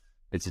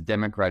it's a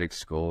democratic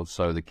school,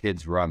 so the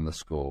kids run the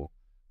school.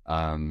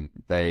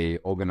 They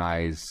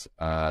organize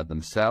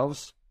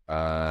themselves.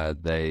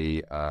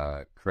 They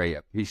create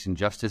a peace and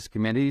justice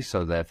committee,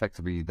 so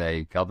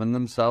they govern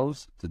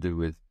themselves to do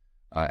with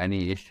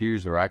any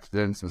issues or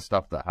accidents and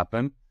stuff that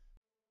happen.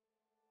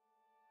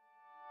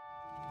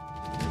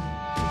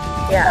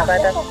 Ja, aber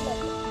das...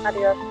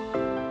 Adios.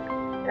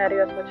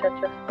 Adios,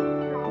 muchachos.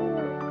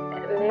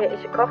 Nee,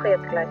 ich koche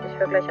jetzt gleich. Ich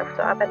höre gleich auf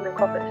zu arbeiten, dann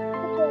koche ich.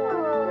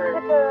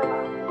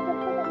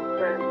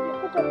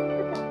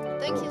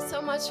 Thank you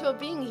so much for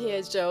being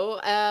here,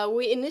 Joe.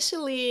 We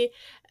initially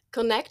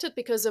connected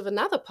because of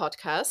another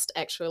podcast,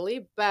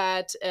 actually,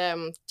 but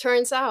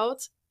turns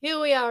out here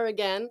we are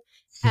again.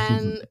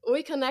 And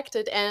we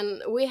connected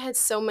and we had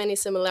so many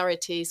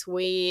similarities.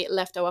 We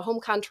left our home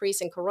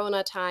countries in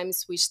Corona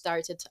times. We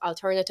started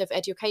alternative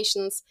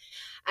educations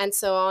and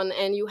so on.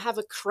 And you have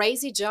a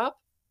crazy job.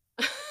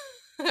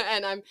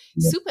 And I'm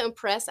super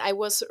impressed. I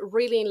was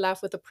really in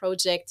love with the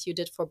project you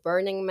did for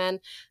Burning Man,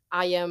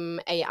 I Am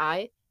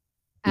AI.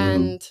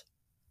 And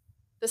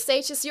the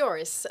stage is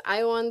yours.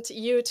 I want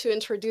you to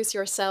introduce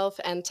yourself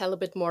and tell a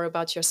bit more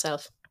about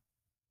yourself.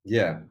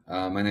 Yeah,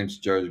 my name's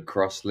Joe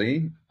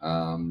Crossley.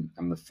 I'm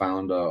the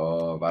founder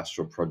of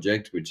Astral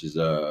Project, which is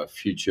a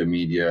future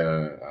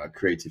media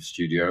creative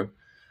studio.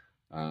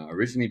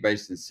 Originally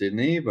based in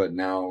Sydney, but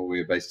now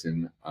we're based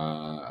in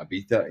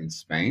Ibiza in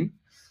Spain.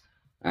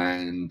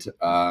 And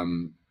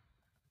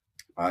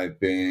I've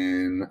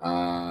been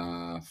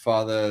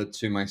father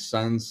to my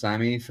son,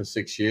 Sammy, for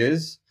 6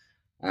 years.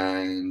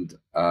 And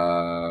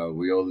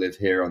we all live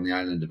here on the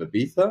island of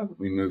Ibiza.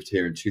 We moved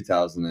here in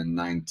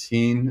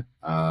 2019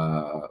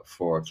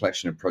 for a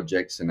collection of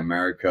projects in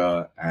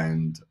America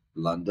and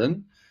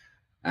London.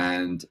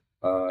 And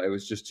it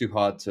was just too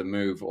hard to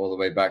move all the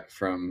way back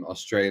from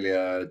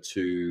Australia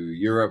to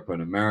Europe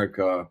and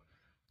America.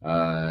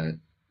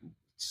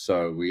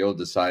 So we all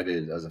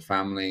decided as a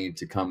family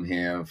to come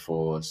here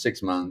for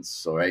 6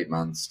 months or 8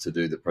 months to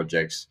do the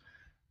projects.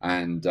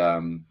 And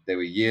they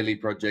were yearly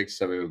projects,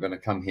 so we were going to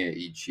come here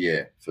each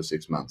year for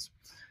 6 months.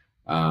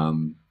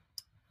 And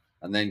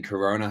then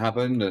Corona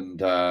happened,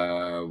 and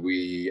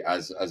we,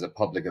 as a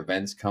public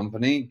events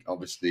company,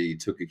 obviously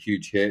took a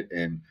huge hit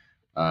in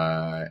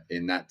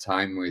that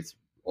time with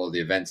all the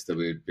events that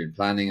we'd been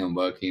planning and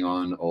working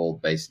on, all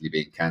basically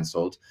being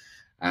cancelled.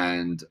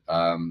 And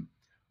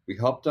we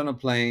hopped on a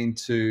plane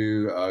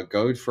to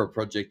go for a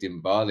project in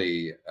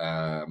Bali.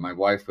 My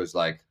wife was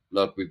like,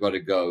 look, we've got to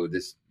go.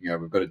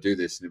 We've got to do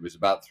this. And it was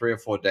about 3 or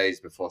 4 days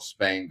before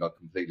Spain got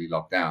completely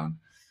locked down.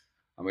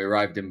 And we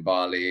arrived in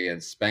Bali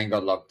and Spain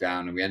got locked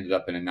down, and we ended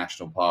up in a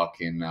national park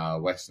in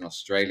Western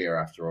Australia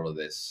after all of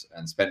this,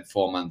 and spent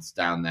 4 months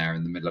down there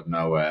in the middle of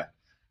nowhere,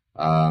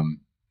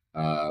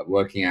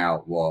 working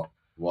out what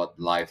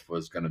life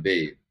was going to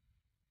be.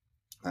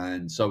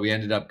 And so we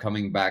ended up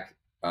coming back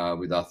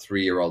with our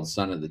 3-year-old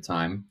son at the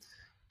time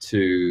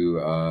to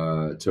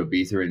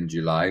Ibiza in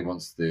July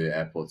once the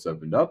airports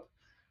opened up.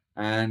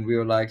 And we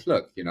were like,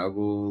 look,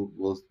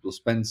 we'll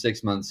spend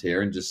 6 months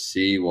here and just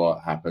see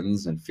what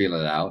happens and feel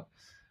it out.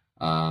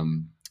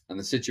 And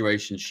the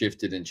situation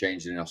shifted and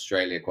changed in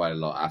Australia quite a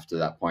lot after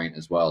that point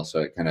as well. So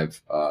it kind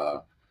of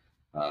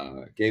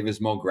gave us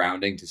more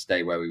grounding to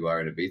stay where we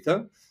were in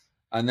Ibiza.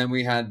 And then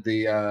we had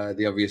the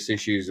obvious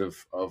issues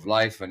of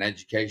life and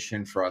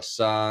education for our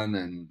son,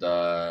 and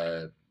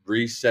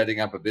resetting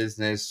up a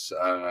business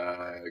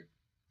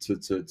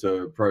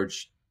to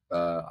approach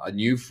a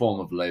new form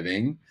of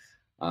living.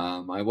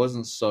 I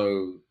wasn't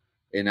so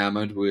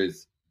enamored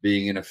with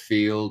being in a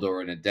field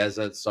or in a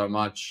desert so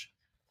much.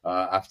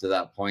 After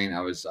that point,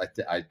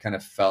 I kind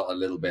of felt a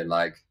little bit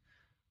like,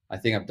 I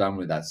think I'm done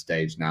with that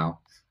stage now.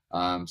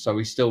 So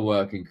we still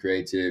work in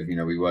creative,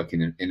 we work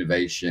in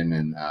innovation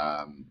and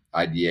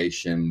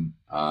ideation,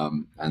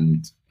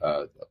 and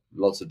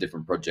lots of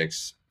different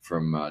projects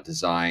from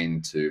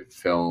design to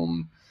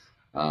film.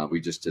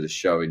 We just did a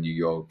show in New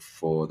York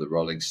for the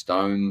Rolling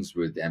Stones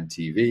with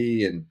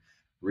MTV, and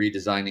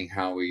redesigning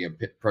how we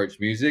approach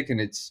music,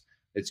 and it's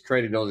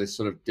created all this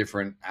sort of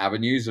different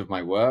avenues of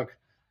my work,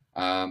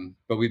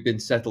 but we've been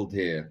settled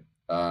here,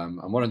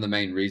 and one of the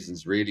main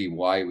reasons really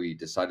why we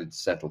decided to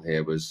settle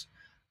here was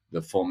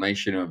the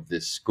formation of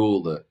this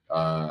school that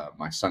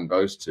my son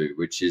goes to,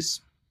 which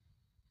is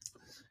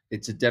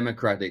it's a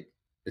democratic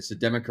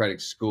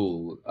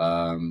school,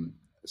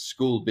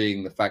 school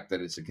being the fact that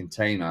it's a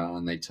container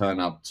and they turn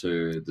up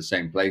to the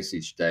same place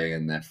each day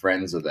and their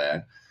friends are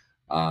there.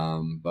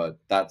 But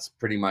that's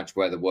pretty much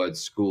where the word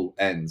school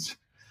ends.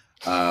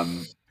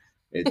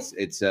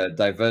 It's a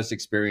diverse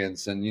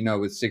experience, and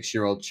with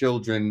 6-year-old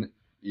children,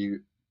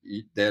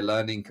 they're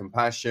learning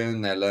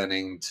compassion. They're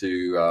learning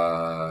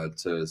to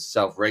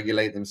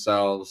self-regulate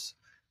themselves.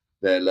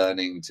 They're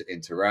learning to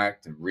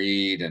interact and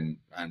read and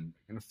kind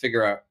of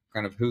figure out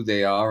kind of who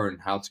they are and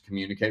how to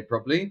communicate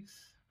properly.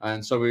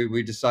 And so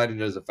we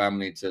decided as a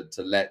family to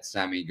let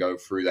Sammy go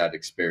through that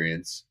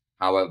experience,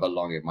 however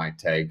long it might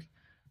take,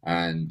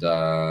 and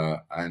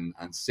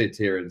sit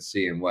here and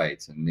see and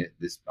wait. And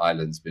this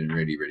island's been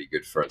really, really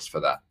good for us for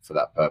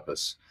that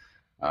purpose.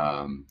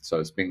 So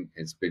it's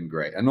been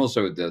great, and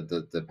also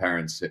the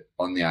parents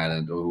on the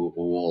island who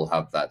all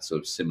have that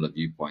sort of similar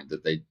viewpoint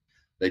that they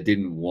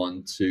didn't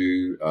want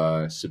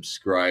to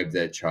subscribe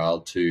their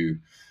child to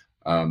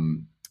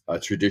a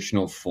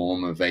traditional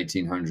form of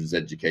 1800s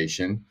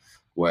education,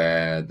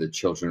 where the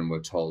children were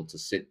told to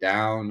sit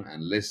down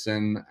and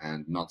listen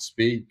and not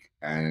speak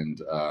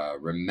and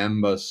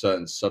remember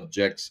certain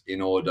subjects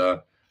in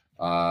order,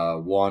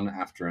 one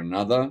after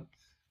another,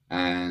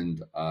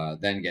 and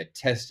then get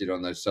tested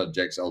on those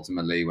subjects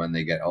ultimately when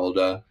they get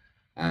older.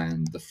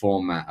 And the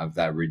format of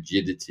that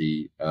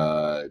rigidity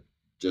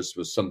just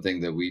was something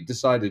that we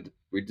decided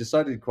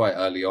quite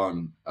early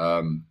on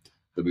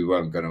that we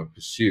weren't going to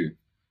pursue.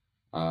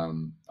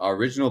 Our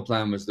original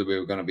plan was that we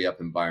were going to be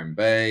up in Byron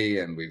Bay,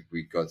 and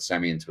we got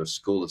Sammy into a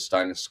school, a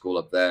Steiner school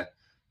up there.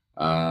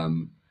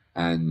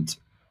 And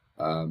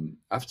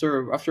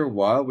after a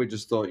while, we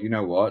just thought, you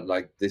know what,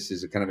 like, this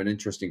is a kind of an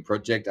interesting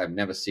project. I've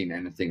never seen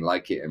anything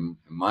like it in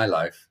my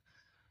life.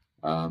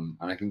 And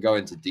I can go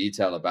into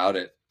detail about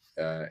it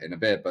in a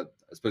bit, but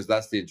I suppose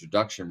that's the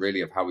introduction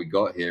really of how we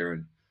got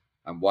here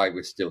and why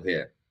we're still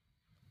here.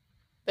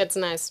 That's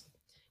nice.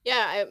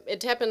 Yeah,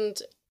 it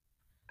happened.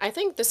 I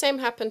think the same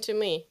happened to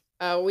me.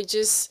 We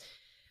just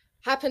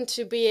happened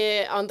to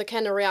be on the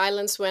Canary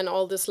Islands when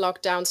all this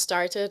lockdown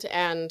started,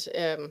 and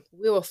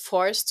we were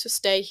forced to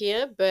stay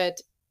here.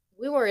 But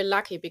we were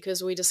lucky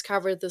because we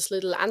discovered this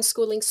little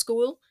unschooling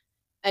school,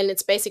 and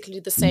it's basically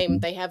the same.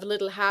 They have a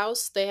little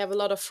house, they have a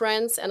lot of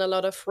friends and a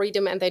lot of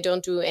freedom, and they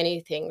don't do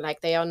anything.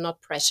 Like, they are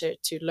not pressured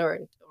to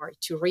learn or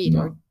to read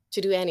or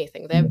to do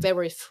anything. They're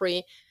very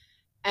free.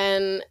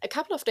 And a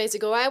couple of days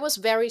ago, I was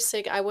very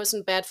sick. I was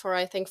in bed for,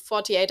 I think,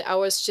 48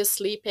 hours just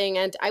sleeping.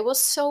 And I was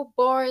so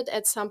bored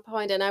at some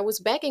point, and I was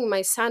begging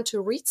my son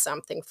to read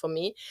something for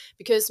me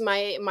because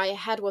my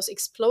head was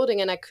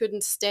exploding and I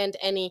couldn't stand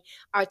any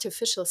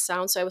artificial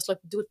sound. So I was like,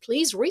 dude,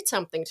 please read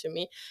something to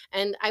me.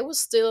 And I was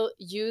still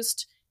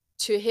used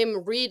to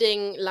him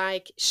reading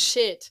like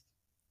shit.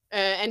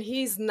 And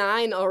he's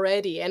 9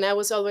 already, and I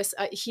was always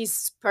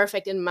he's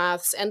perfect in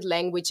maths and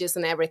languages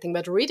and everything,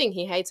 but reading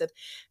he hates it.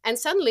 And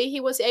suddenly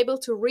he was able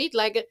to read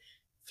like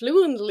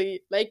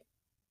fluently, like,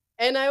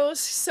 and I was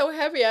so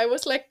happy. I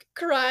was like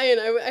crying.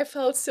 I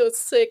felt so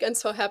sick and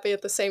so happy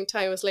at the same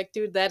time. I was like,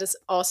 dude, that is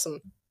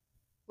awesome.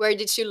 Where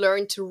did you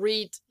learn to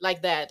read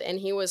like that? And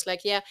he was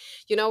like, yeah,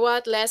 you know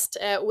what, last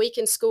week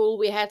in school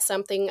we had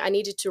something, I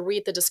needed to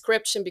read the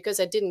description because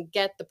I didn't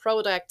get the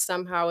product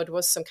somehow. It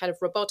was some kind of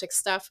robotic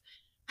stuff.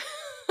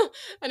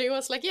 And he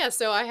was like, yeah,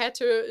 so I had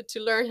to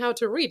learn how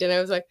to read. And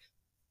I was like,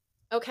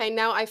 okay,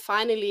 now I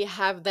finally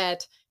have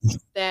that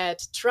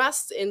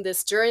trust in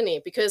this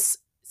journey, because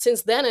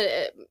since then,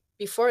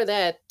 before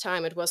that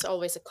time, it was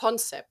always a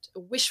concept, a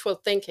wishful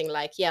thinking,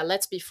 like, yeah,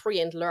 let's be free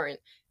and learn.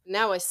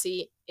 Now I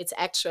see it's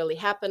actually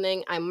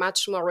happening. I'm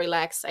much more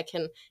relaxed. I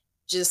can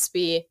just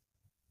be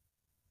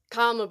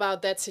calm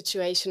about that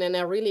situation, and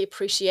I really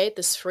appreciate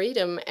this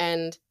freedom.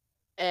 And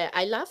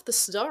I love the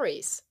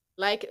stories.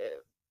 Like,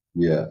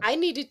 Yeah. I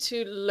needed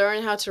to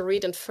learn how to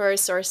read in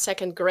first or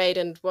second grade,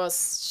 and it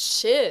was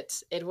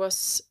shit. It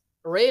was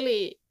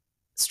really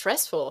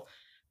stressful.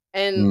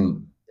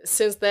 And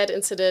since that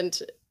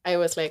incident, I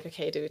was like,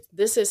 okay, dude,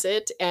 this is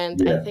it.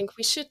 And I think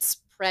we should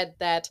spread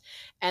that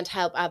and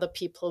help other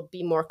people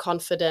be more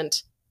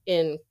confident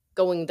in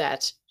going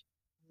that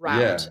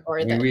route, I or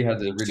mean, that we had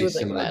a really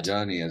choosing similar that.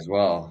 journey as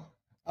well.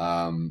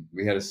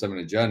 We had a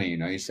similar journey. You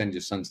know, you send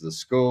your son to the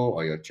school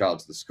or your child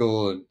to the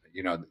school, and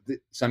you know,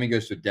 Sammy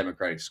goes to a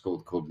democratic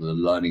school called the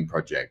Learning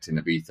Project in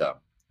Ibiza,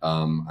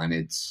 and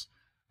it's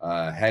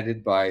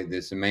headed by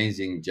this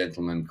amazing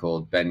gentleman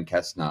called Ben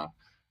Kessner,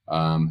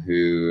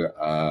 who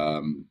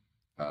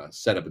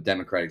set up a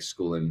democratic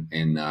school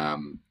in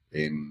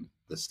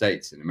the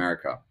States, in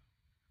America.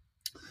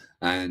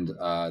 And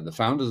the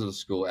founders of the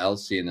school,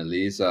 Elsie and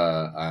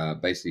Eliza,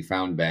 basically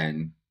found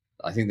Ben.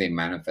 I think they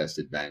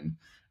manifested Ben.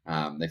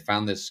 They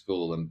found this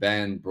school, and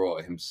Ben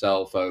brought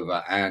himself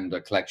over and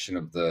a collection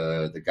of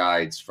the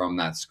guides from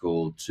that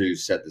school to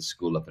set the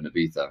school up in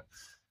Ibiza.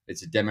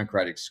 It's a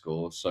democratic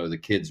school, so the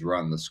kids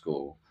run the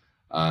school.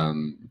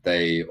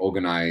 They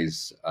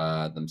organize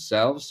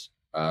themselves.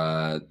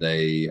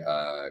 They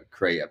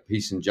create a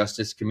peace and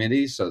justice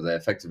committee, so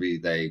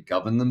they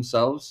govern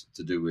themselves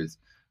to do with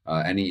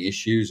any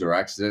issues or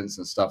accidents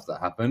and stuff that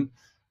happen.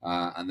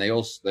 And they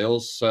all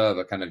serve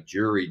a kind of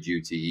jury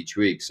duty each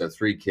week. So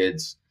 3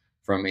 kids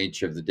from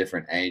each of the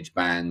different age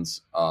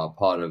bands are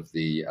part of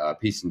the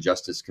Peace and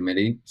Justice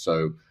Committee.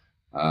 So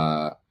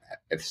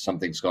if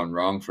something's gone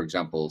wrong, for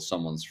example,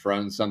 someone's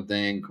thrown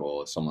something,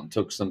 or someone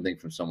took something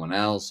from someone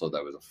else, or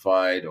there was a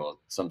fight, or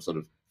some sort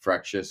of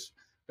fractious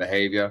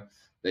behavior,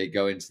 they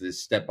go into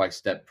this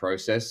step-by-step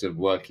process of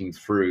working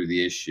through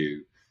the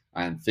issue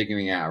and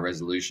figuring out a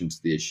resolution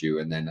to the issue,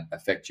 and then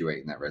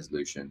effectuating that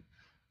resolution.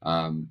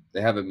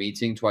 They have a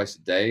meeting twice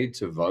a day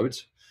to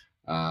vote.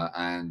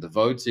 And the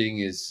voting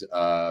is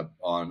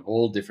on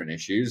all different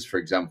issues. For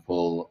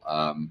example,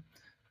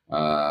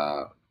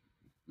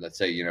 let's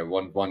say,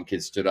 one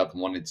kid stood up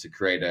and wanted to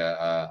create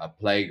a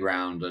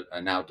playground,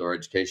 an outdoor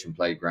education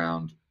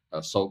playground,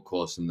 a salt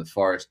course in the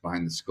forest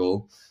behind the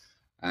school.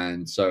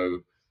 And so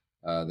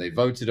they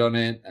voted on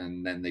it,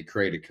 and then they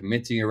created a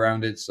committee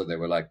around it. So they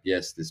were like,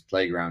 yes, this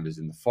playground is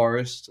in the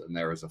forest, and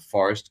there is a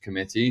forest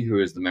committee who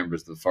is the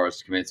members of the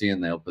forest committee,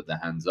 and they'll put their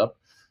hands up.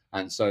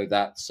 And so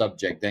that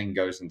subject then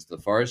goes into the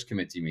forest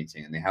committee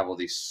meeting, and they have all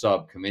these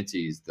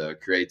subcommittees that are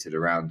created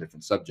around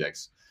different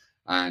subjects.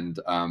 And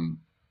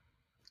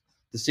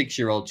the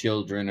 6-year-old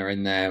children are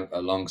in there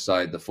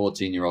alongside the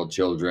 14-year-old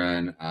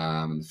children,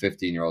 and the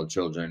 15-year-old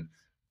children,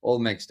 all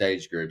mixed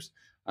age groups.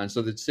 And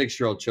so the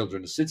 6-year-old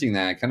children are sitting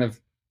there kind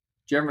of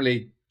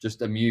generally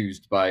just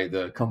amused by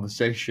the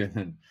conversation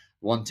and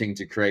wanting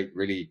to create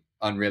really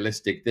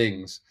unrealistic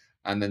things.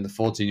 And then the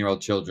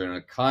 14-year-old children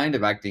are kind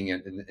of acting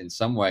in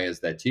some way as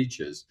their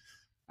teachers.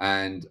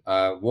 And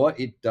what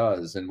it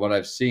does, and what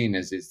I've seen,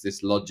 is it's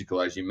this logical,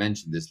 as you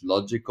mentioned, this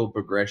logical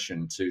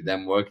progression to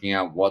them working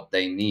out what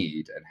they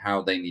need and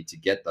how they need to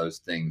get those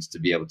things to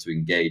be able to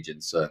engage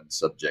in certain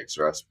subjects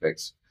or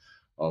aspects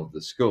of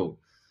the school.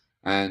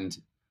 And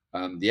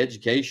the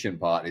education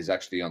part is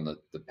actually on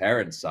the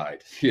parent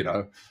side,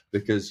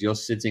 because you're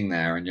sitting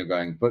there and you're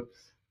going, but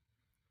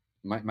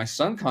my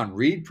son can't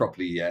read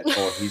properly yet,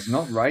 or he's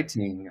not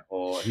writing,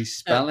 or he's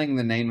spelling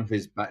the name of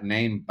his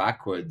name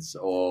backwards,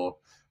 or,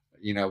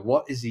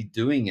 what is he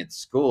doing at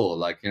school?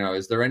 Like,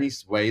 is there any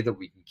way that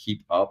we can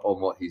keep up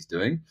on what he's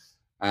doing?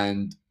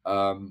 And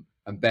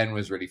Ben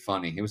was really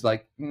funny. He was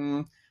like,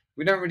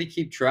 we don't really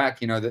keep track,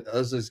 that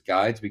us as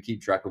guides, we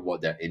keep track of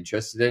what they're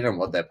interested in and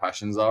what their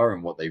passions are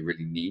and what they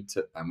really need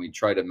to, and we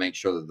try to make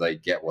sure that they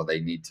get what they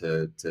need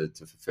to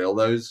fulfill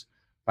those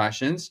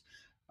passions.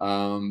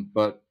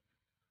 But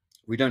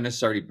we don't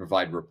necessarily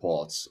provide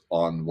reports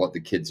on what the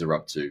kids are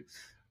up to.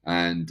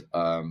 And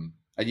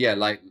yeah,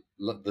 like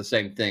the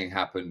same thing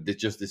happened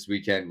just this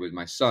weekend with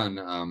my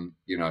son.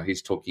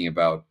 He's talking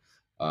about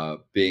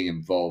being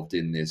involved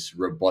in this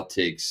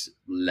robotics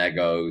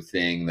Lego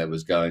thing that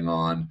was going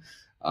on.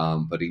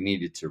 But he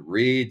needed to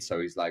read. So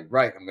he's like,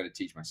 right, I'm going to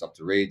teach myself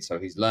to read. So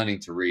he's learning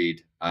to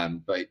read.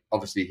 But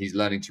obviously he's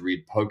learning to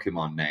read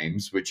Pokemon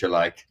names, which are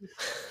like,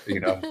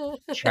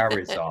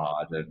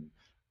 Charizard and,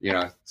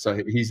 so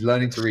he's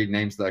learning to read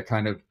names that are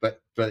kind of,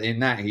 but in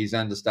that he's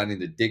understanding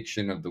the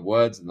diction of the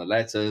words and the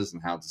letters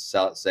and how to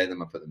say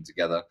them and put them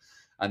together.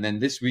 And then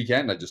this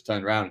weekend I just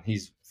turned around and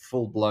he's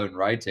full blown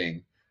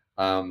writing.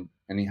 And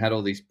he had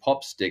all these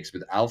pop sticks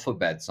with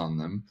alphabets on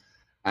them.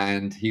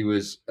 And he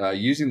was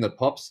using the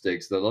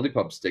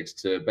lollipop sticks,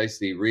 to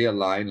basically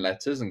realign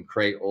letters and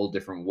create all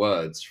different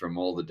words from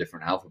all the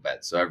different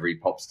alphabets. So every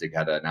pop stick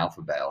had an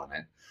alphabet on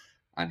it.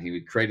 And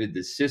he created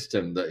this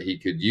system that he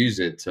could use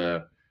it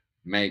to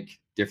make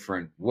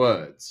different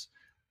words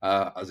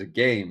as a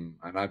game.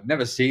 And I've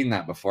never seen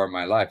that before in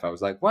my life. I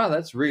was like, wow,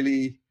 that's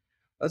really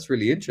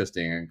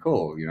interesting and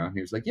cool. And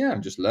he was like, yeah,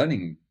 I'm just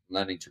learning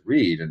to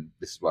read. And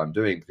this is what I'm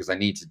doing because I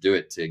need to do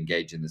it to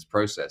engage in this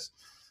process.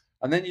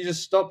 And then you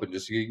just stop and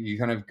just you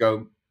kind of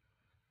go,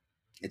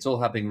 it's all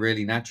happening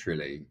really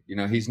naturally.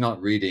 He's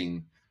not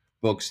reading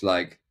books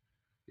like,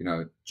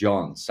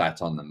 John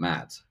sat on the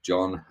mat.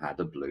 John had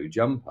a blue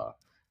jumper.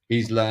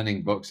 He's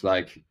learning books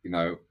like,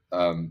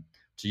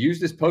 to use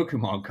this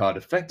Pokemon card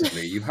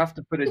effectively, you have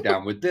to put it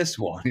down with this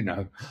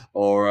one,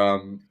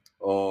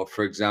 or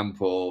for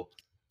example,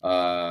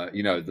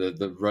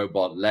 the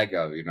robot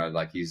Lego,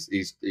 like he's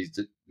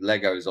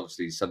Lego is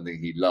obviously something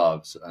he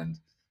loves, and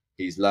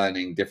he's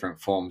learning different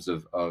forms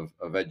of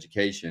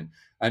education.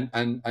 And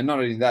not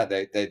only that,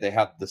 they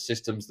have the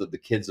systems that the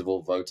kids have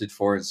all voted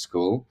for in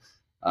school,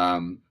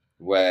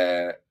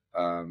 where,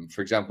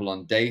 for example,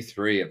 on day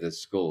 3 of this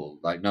school,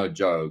 like no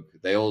joke,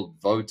 they all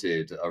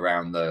voted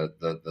around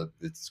the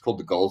it's called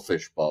the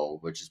Goldfish Bowl,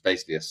 which is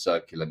basically a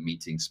circular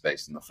meeting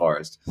space in the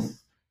forest.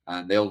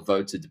 And they all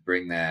voted to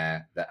bring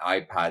their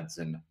iPads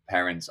and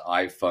parents'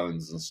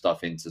 iPhones and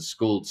stuff into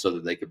school so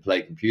that they could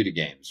play computer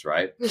games,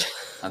 right?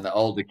 And the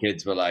older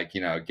kids were like,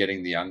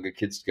 getting the younger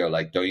kids to go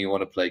like, don't you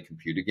want to play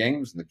computer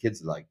games? And the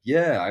kids are like,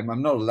 yeah,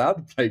 I'm not allowed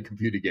to play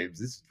computer games.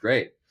 This is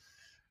great.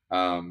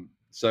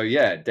 So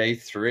yeah, day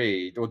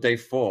 3 or day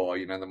 4,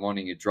 in the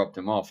morning you dropped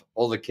them off.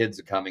 All the kids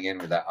are coming in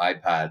with their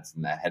iPads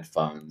and their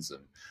headphones,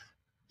 and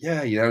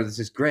yeah, this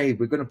is great.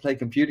 We're going to play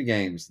computer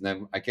games. And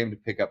then I came to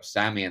pick up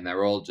Sammy, and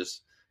they're all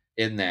just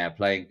in there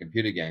playing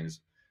computer games.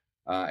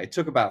 It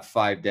took about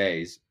 5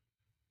 days,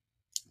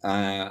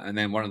 and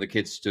then one of the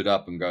kids stood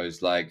up and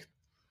goes like,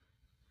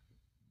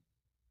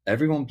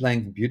 everyone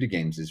playing computer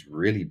games is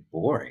really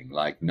boring.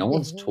 Like no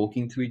one's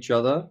talking to each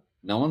other.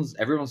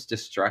 Everyone's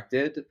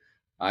distracted.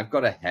 I've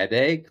got a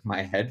headache.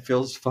 My head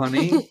feels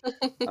funny.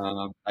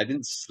 I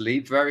didn't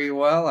sleep very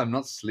well. I'm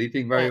not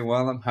sleeping very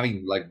well. I'm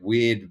having like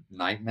weird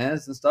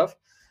nightmares and stuff.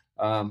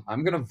 I'm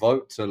going to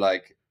vote to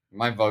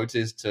my vote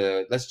is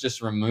to let's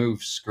just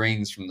remove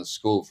screens from the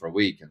school for a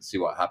week and see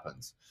what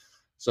happens.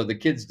 So the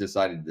kids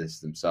decided this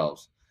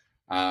themselves.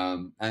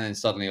 And then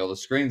suddenly all the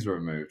screens were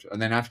removed.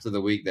 And then after the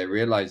week, they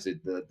realized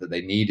that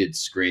they needed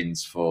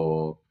screens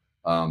for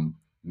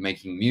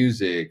making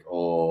music,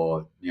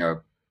 or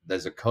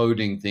there's a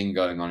coding thing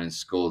going on in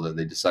school that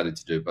they decided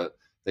to do, but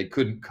they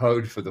couldn't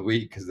code for the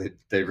week because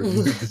they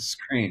removed the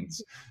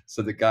screens.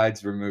 So the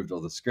guides removed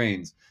all the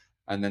screens,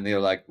 and then they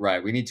were like,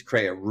 right, we need to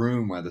create a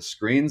room where the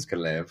screens can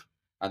live,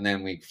 and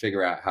then we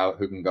figure out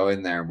who can go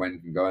in there and when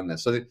can go in there.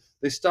 So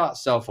they start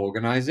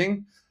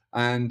self-organizing.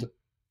 And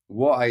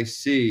what I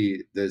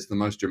see, there's the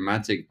most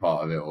dramatic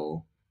part of it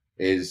all,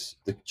 is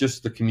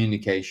just the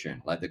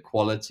communication, like the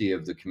quality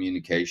of the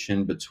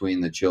communication between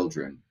the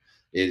children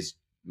is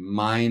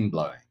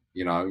mind-blowing.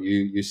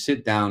 You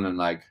sit down and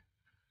like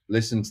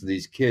listen to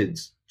these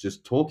kids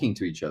just talking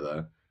to each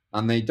other,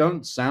 and they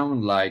don't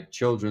sound like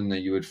children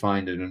that you would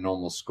find in a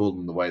normal school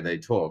in the way they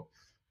talk.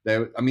 They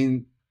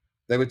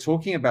were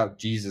talking about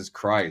Jesus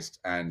Christ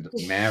and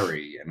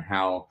Mary, and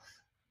how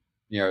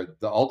the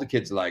older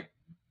kids are like,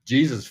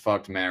 Jesus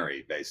fucked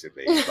Mary,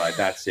 basically. Like,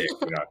 that's it,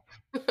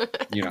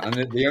 and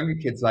the younger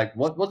kids like,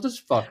 what does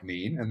fuck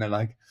mean? And they're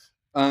like,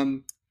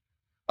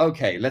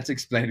 okay, let's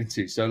explain it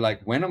to you. So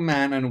like, when a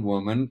man and a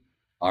woman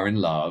are in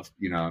love,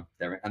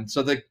 and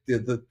so the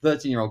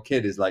 13-year-old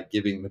kid is like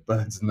giving the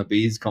birds and the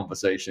bees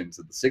conversation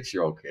to the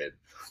 6-year-old kid.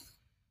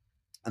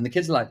 And the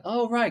kids are like,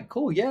 oh, right,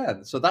 cool,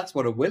 yeah. So that's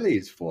what a willy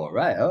is for,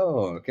 right?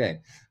 Oh,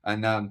 okay.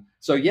 And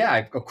so, yeah,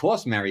 of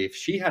course, Mary, if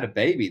she had a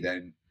baby,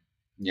 then,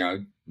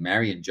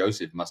 Mary and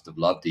Joseph must have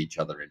loved each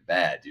other in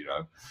bed,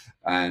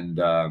 and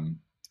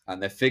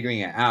they're figuring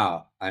it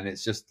out. And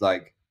it's just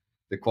like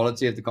the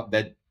quality of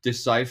they're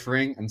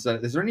deciphering. And so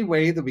is there any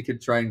way that we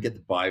could try and get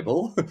the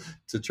Bible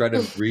to try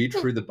to read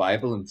through the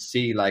Bible and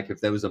see like if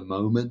there was a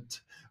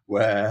moment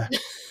where,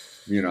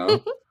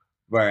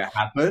 where it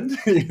happened,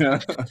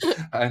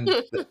 and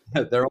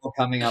they're all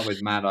coming up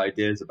with mad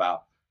ideas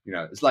about,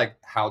 it's like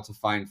how to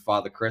find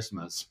Father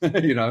Christmas,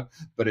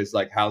 but it's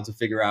like how to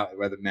figure out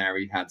whether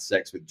Mary had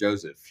sex with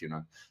Joseph,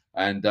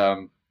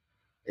 and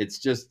it's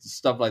just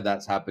stuff like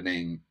that's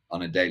happening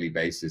on a daily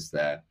basis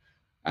there.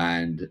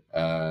 And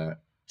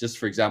just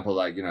for example,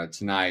 like,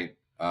 tonight,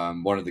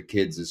 one of the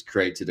kids has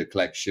created a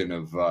collection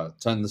of,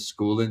 turned the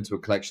school into a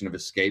collection of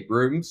escape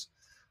rooms.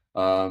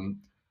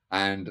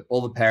 And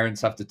all the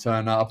parents have to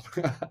turn up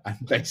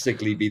and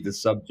basically be the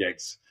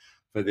subjects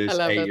for this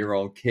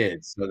 8-year-old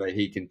kid, so that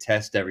he can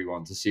test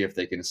everyone to see if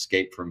they can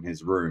escape from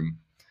his room.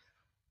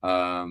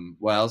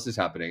 What else is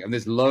happening? And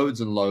there's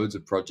loads and loads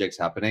of projects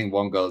happening.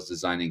 One girl's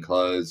designing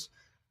clothes.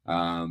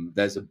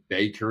 There's a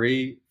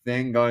bakery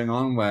thing going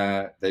on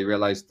where they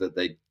realized that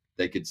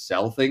they could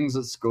sell things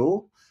at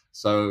school.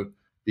 So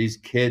these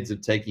kids are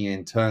taking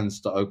in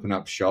turns to open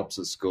up shops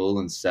at school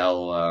and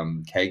sell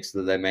cakes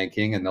that they're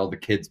making, and all the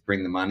kids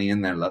bring the money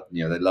in. They're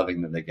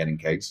loving that they're getting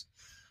cakes.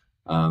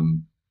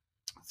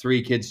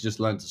 3 kids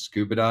just learned to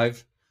scuba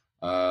dive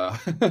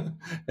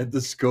at the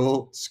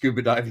school.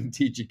 Scuba diving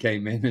teacher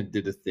came in and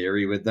did a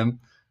theory with them,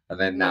 and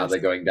then now they're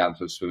going down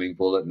to a swimming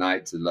pool at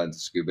night to learn to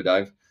scuba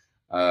dive.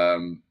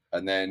 And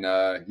then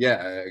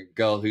a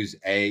girl who's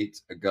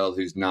 8, a girl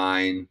who's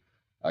 9,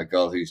 a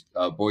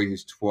boy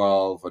who's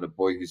 12, and a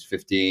boy who's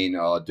 15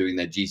 are doing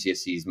their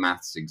GCSEs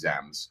maths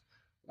exams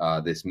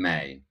this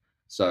May.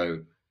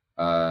 So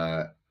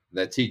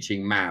they're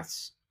teaching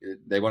maths.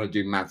 They want to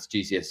do maths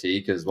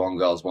GCSE because one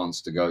girl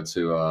wants to go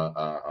to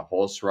a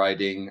horse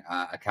riding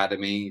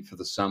academy for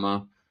the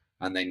summer,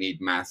 and they need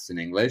maths and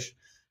English.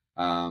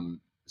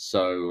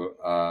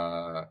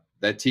 So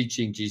they're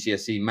teaching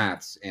GCSE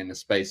maths in a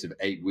space of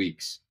 8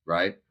 weeks,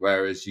 right?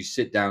 Whereas you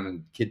sit down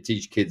and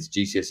teach kids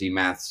GCSE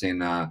maths in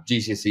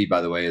GCSE, by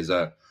the way, is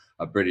a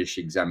British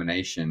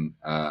examination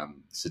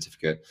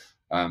certificate.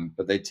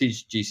 But they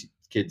teach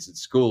kids at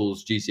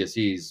schools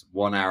GCSEs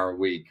 1 hour a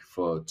week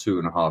for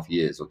 2.5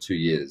 years or 2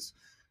 years,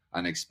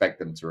 and expect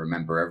them to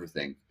remember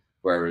everything.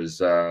 Whereas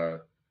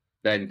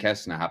Ben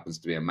Kessner happens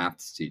to be a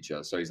maths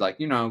teacher, so he's like,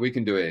 we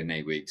can do it in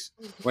 8 weeks.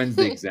 When's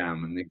the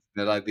exam? And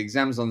they're like, the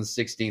exam's on the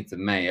 16th of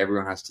May.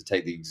 Everyone has to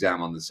take the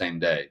exam on the same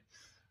day.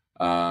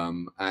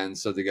 And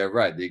so they go,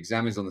 right, the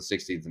exam is on the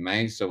 16th of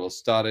May, so we'll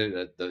start it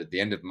at the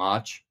end of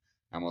March,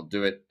 and we'll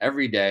do it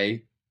every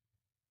day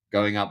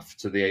going up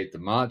to the 8th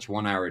of March,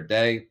 1 hour a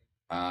day.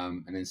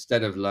 And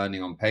instead of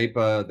learning on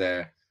paper,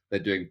 they're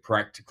doing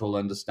practical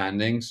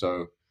understanding.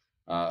 So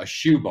a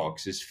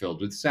shoebox is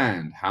filled with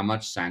sand. How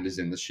much sand is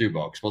in the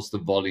shoebox? What's the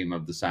volume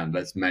of the sand?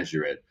 Let's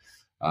measure it.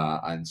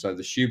 And so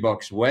the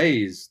shoebox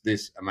weighs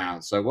this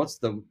amount. So what's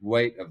the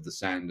weight of the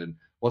sand, and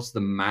what's the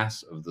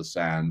mass of the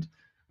sand?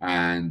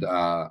 And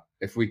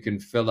if we can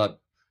fill up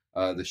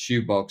the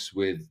shoebox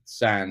with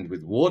sand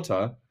with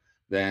water,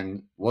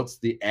 then what's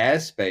the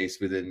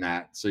airspace within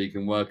that? So you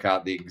can work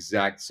out the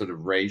exact sort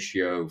of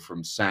ratio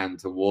from sand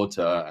to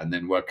water, and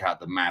then work out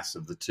the mass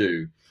of the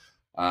two.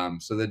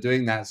 So they're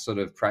doing that sort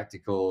of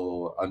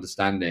practical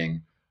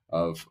understanding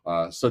of,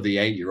 so the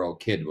 8-year-old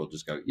kid will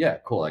just go, yeah,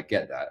 cool, I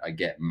get that. I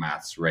get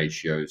maths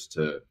ratios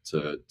to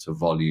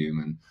volume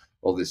and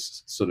all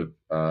this sort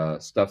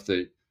of stuff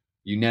that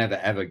you never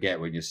ever get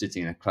when you're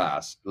sitting in a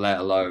class, let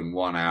alone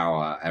 1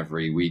 hour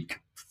every week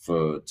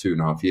for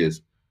 2.5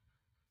 years.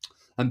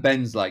 And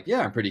Ben's like, yeah,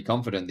 I'm pretty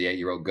confident the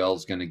 8-year-old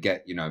girl's going to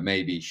get,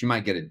 maybe she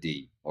might get a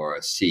D. or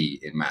a C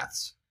in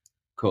maths.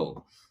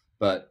 Cool.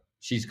 But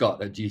she's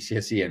got a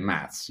GCSE in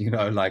maths, you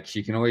know, like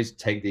she can always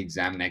take the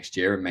exam next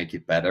year and make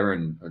it better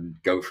and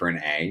go for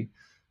an A.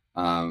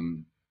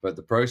 But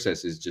the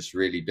process has just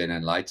really been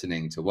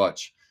enlightening to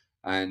watch.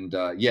 And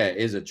yeah, it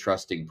is a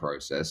trusting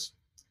process.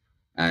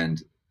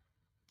 And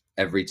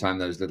every time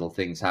those little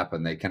things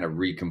happen, they kind of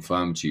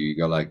reconfirm to you. You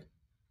go like,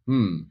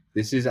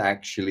 this is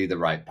actually the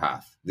right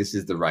path. This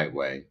is the right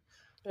way.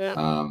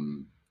 Yeah.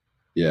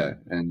 Yeah.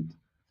 And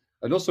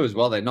also as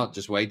well, they're not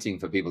just waiting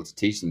for people to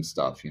teach them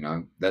stuff, you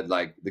know, that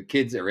like the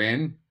kids are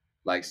in,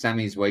 like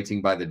Sammy's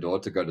waiting by the door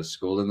to go to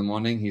school in the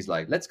morning. He's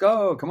like, let's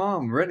go. Come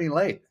on, we're running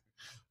late.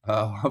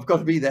 I've got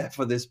to be there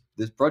for this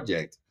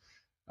project.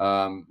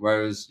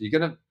 Whereas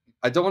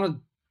I don't want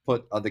to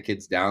put other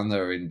kids down that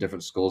are in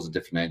different schools and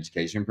different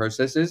education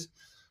processes,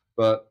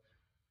 but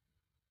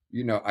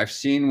you know, I've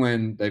seen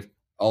when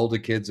older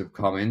kids have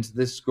come into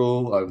this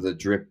school over the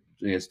drip,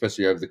 you know,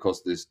 especially over the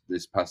course of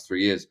this past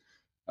 3 years.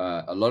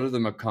 A lot of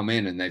them have come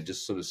in and they've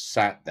just sort of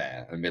sat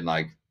there and been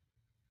like,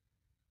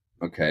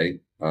 okay,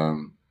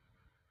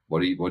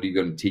 what are you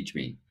going to teach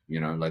me? You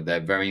know, like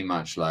they're very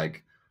much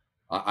like,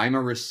 I'm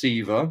a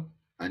receiver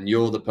and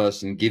you're the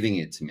person giving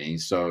it to me,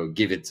 so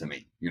give it to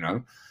me, you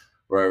know?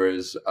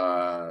 Whereas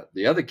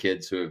the other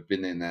kids who have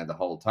been in there the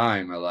whole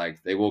time are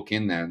like, they walk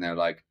in there and they're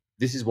like,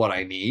 this is what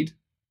I need.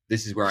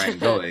 This is where I'm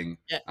going.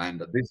 Yeah. And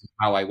this is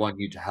how I want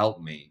you to help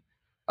me,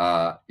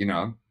 you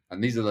know?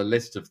 And these are the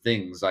list of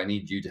things I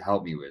need you to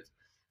help me with.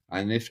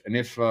 And if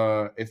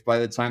by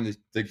the time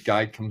the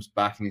guide comes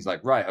back and he's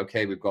like, right,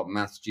 okay, we've got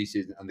maths,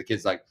 GCSE, and the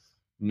kid's like,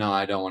 no,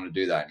 I don't want to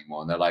do that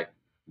anymore. And they're like,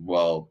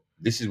 well,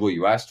 this is what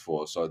you asked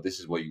for, so this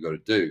is what you got to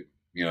do.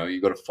 You know,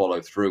 you got to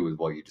follow through with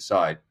what you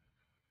decide.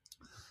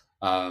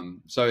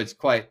 So it's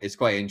quite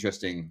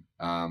interesting.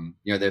 You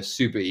know, they're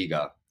super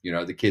eager. You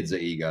know, the kids are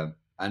eager,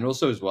 and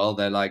also as well,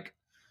 they're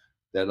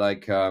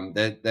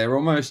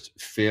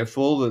almost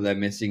fearful that they're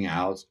missing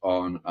out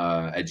on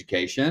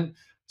education,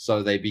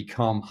 so they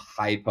become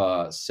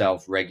hyper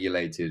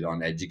self-regulated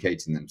on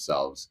educating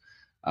themselves,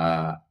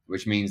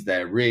 which means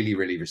they're really,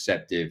 really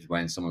receptive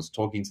when someone's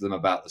talking to them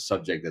about the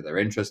subject that they're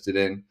interested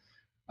in.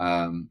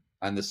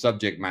 And the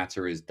subject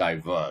matter is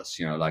diverse,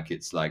 you know, like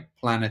it's like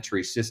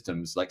planetary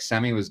systems. Like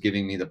Sammy was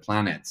giving me the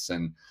planets,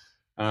 and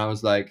I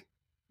was like,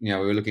 you know,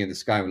 we were looking at the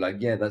sky. We're like,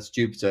 yeah, that's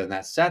Jupiter and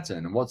that's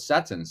Saturn. And what's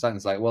Saturn? And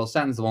Saturn's like, well,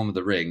 Saturn's the one with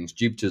the rings.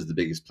 Jupiter's the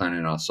biggest planet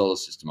in our solar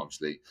system,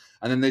 obviously.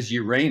 And then there's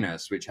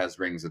Uranus, which has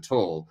rings at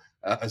all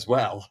as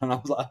well. And I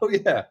was like, oh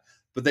yeah,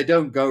 but they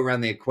don't go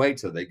around the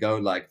equator. They go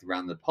like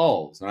around the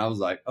poles. And I was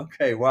like,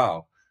 okay,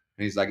 wow.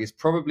 And he's like, it's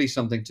probably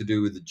something to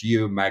do with the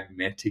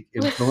geomagnetic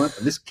influence.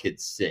 And this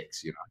kid's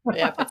 6, you know.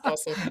 Yeah, that's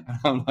awesome. And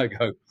I'm like,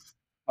 oh,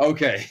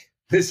 okay,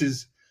 this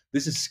is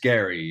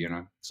scary, you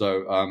know.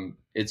 So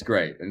it's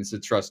great, and it's a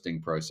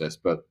trusting process.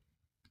 But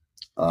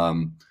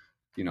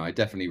you know, I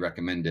definitely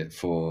recommend it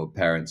for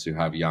parents who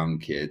have young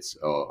kids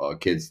or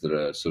kids that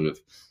are sort of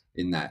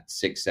in that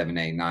 6, 7,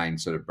 8, 9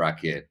 sort of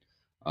bracket.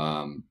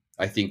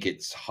 I think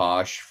it's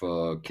harsh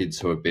for kids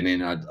who have been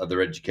in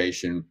other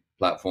education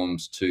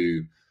platforms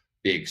to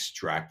be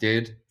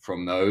extracted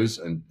from those,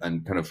 and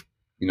kind of,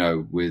 you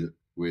know,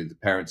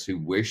 with parents who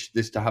wish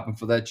this to happen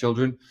for their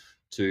children,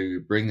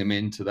 to bring them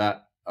into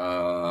that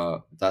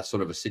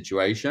sort of a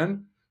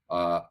situation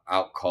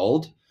out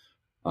cold.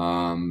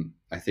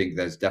 I think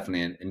there's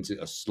definitely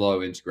a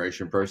slow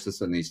integration process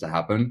that needs to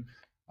happen,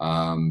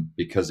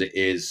 because it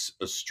is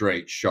a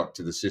straight shock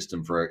to the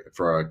system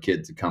for a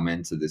kid to come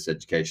into this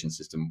education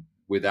system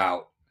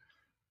without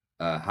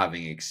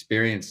having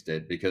experienced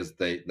it, because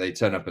they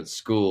turn up at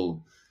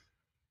school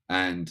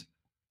and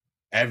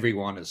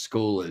everyone at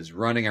school is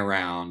running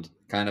around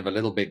kind of a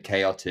little bit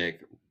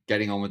chaotic,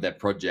 getting on with their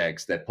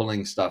projects. They're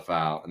pulling stuff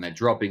out and they're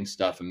dropping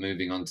stuff and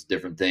moving on to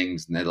different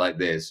things, and they're like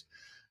this.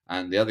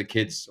 And the other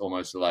kids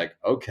almost are like,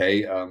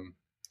 okay,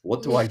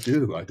 what do I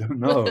do? I don't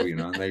know, you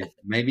know, and they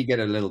maybe get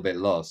a little bit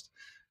lost.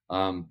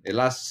 It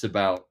lasts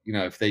about, you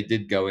know, if they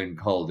did go in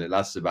cold, it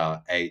lasts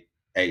about eight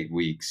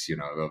weeks, you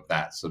know, of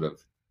that sort of.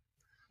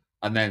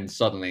 And then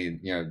suddenly,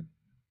 you know,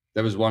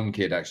 there was one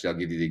kid, actually, I'll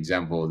give you the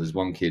example. There's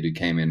one kid who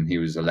came in, he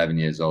was 11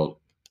 years old,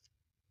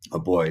 a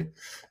boy.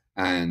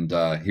 And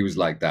he was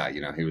like that,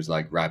 you know, he was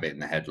like rabbit in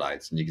the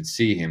headlights. And you could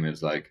see him, it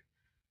was like,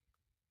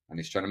 and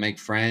he's trying to make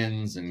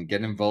friends and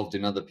get involved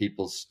in other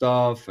people's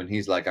stuff. And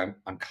he's like,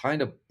 I'm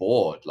kind of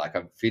bored. Like,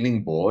 I'm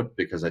feeling bored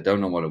because I don't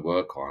know what to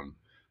work on.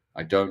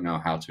 I don't know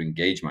how to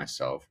engage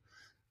myself.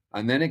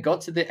 And then it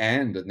got to the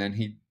end, and then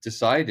he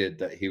decided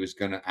that he was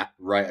going to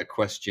write a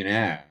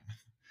questionnaire.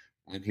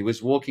 And he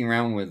was walking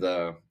around with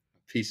a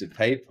piece of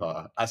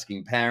paper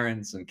asking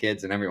parents and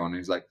kids and everyone.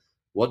 Who's like,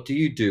 what do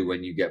you do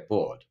when you get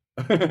bored?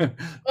 And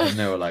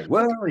they were like,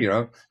 well, you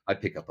know, I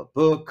pick up a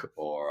book,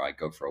 or I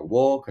go for a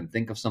walk and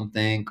think of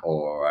something,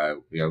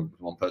 or you know,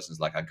 one person's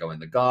like, I go in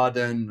the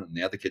garden, and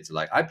the other kids are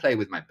like, I play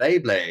with my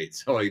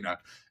Beyblades, or, you know,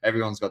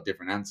 everyone's got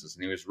different answers.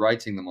 And he was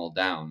writing them all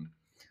down,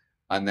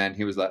 and then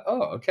he was like,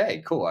 oh,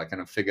 okay, cool, I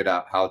kind of figured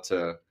out how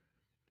to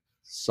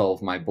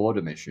solve my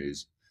boredom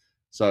issues.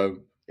 So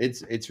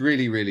it's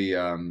really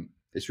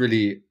it's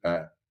really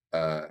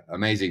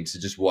amazing to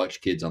just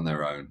watch kids on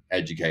their own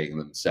educating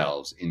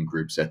themselves in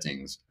group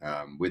settings,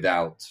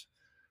 without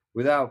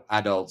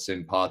adults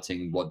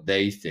imparting what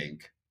they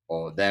think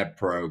or their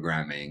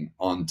programming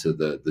onto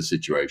the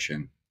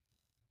situation.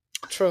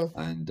 True.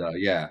 And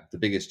yeah, the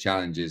biggest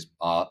challenges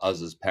are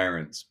us as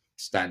parents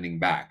standing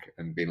back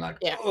and being like,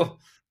 Yeah. oh,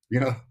 you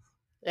know,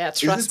 Yeah, is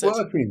trust this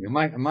it. working?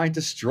 Am I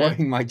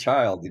destroying my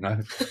child? You know,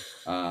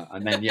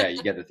 and then yeah,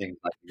 you get the things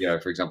like, you know,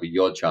 for example,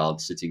 your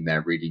child sitting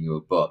there reading you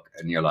a book,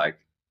 and you're like,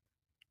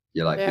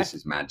 Yeah. this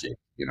is magic,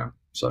 you know.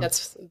 So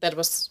That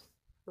was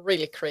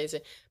really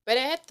crazy. But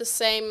I had the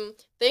same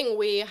thing.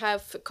 We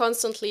have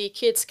constantly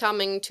kids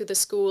coming to the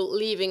school,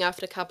 leaving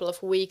after a couple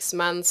of weeks,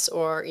 months,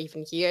 or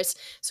even years.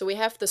 So we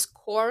have this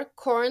core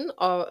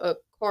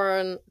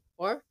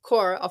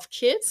of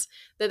kids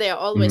that they are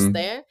always mhm.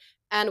 there,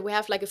 and we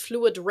have like a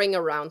fluid ring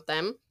around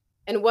them.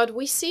 And what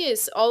we see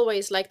is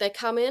always like they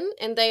come in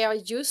and they are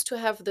used to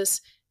have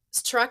this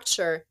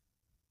structure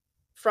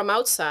from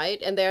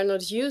outside, and they're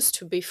not used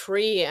to be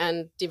free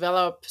and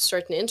develop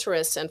certain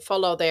interests and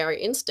follow their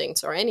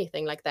instincts or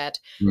anything like that,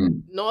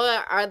 Mm. nor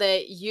are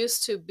they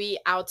used to be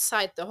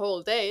outside the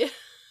whole day.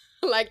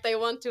 Like they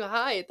want to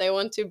hide, they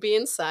want to be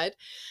inside.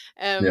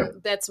 Yeah.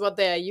 That's what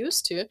they are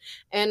used to,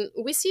 and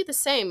we see the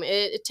same.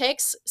 It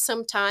takes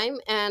some time,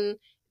 and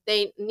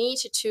they need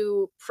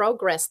to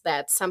progress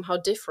that somehow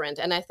different.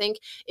 And I think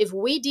if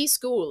we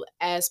deschool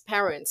as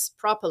parents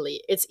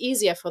properly, it's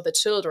easier for the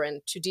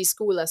children to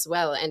deschool as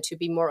well, and to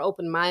be more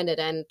open-minded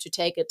and to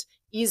take it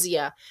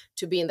easier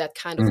to be in that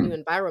kind of new Mm.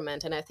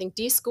 environment. And I think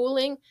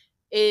deschooling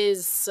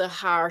is a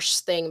harsh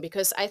thing,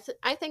 because I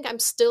think I'm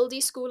still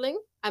deschooling.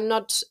 I'm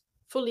not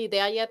fully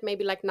there yet,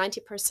 maybe like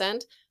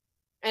 90%.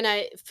 And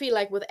I feel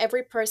like with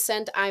every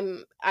percent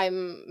I'm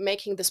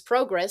making this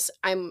progress,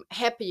 I'm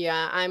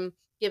happier. I'm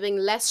giving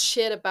less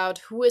shit about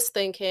who is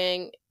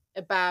thinking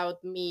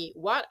about me.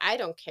 What? I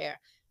don't care.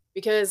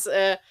 Because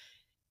Mm.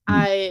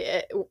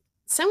 I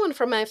someone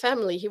from my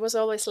family, he was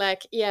always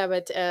like, yeah,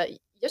 but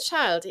your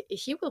child,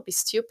 he will be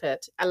stupid.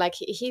 Like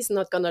he's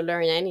not gonna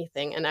learn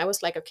anything. And I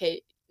was like,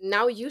 okay,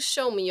 now you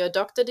show me your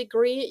doctor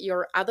degree,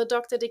 your other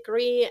doctor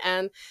degree,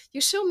 and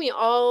you show me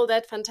all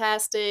that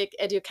fantastic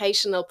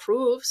educational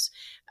proofs.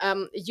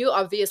 You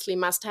obviously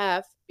must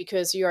have,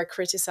 because you are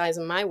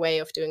criticizing my way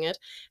of doing it.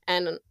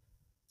 And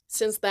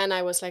since then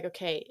I was like,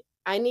 okay,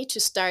 I need to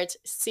start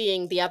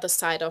seeing the other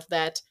side of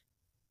that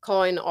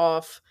coin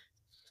of,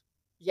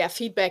 yeah,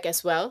 feedback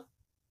as well.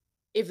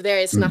 If there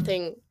is Mm.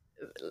 nothing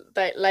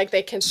that like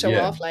they can show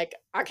Yeah. off, like,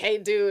 okay,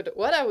 dude,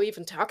 what are we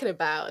even talking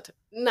about?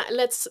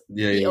 Let's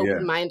Yeah, be yeah, yeah.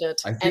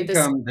 open-minded. I And think this,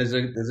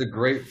 there's a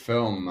great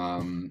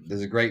film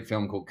there's a great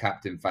film called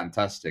Captain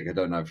Fantastic. I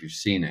don't know if you've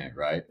seen it,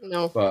 right?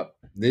 no. But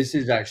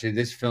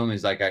this film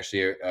is like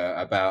actually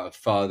about a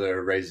father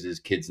who raises his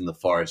kids in the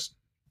forest,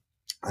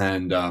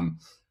 and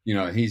you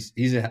know, he's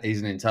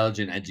an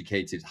intelligent,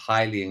 educated,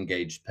 highly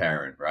engaged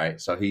parent, right?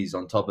 So he's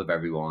on top of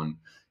everyone.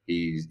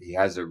 He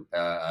has a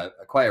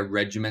quite a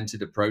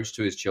regimented approach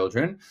to his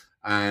children,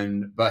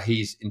 and but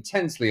he's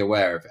intensely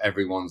aware of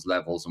everyone's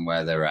levels and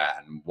where they're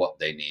at and what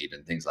they need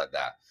and things like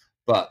that.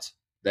 But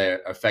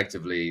they're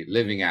effectively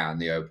living out in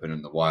the open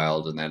and the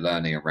wild, and they're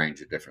learning a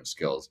range of different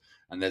skills.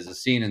 And there's a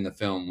scene in the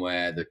film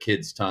where the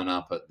kids turn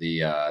up at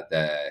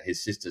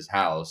his sister's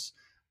house,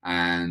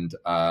 and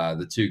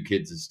the two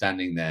kids are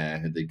standing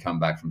there. They come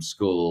back from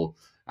school,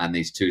 and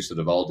these two sort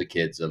of older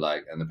kids are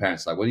like, and the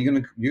parents are like, "Well, you're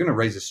gonna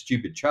raise a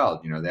stupid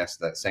child." You know, they ask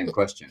that same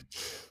question,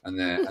 and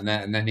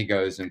then he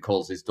goes and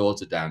calls his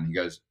daughter down. He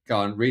goes, "Go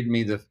on, read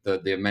me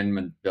the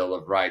Amendment Bill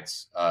of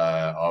Rights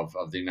of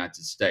the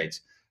United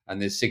States." And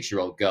this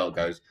 6-year-old girl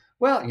goes,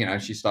 well, you know,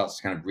 she starts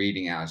kind of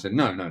reading out. I said,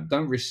 no,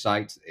 don't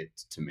recite it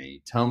to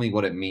me. Tell me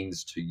what it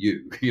means to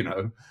you, you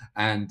know.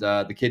 And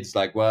the kid's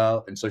like,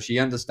 well, and so she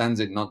understands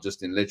it not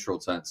just in literal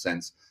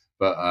sense,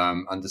 but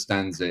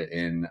understands it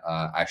in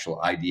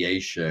actual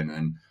ideation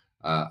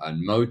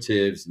and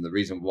motives and the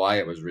reason why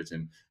it was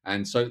written.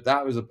 And so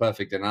that was a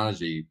perfect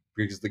analogy,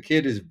 because the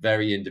kid is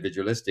very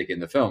individualistic in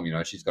the film. You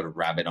know, she's got a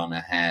rabbit on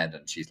her head,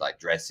 and she's like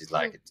dresses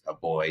like a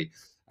boy,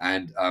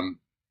 and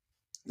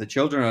the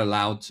children are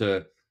allowed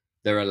to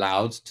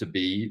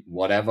be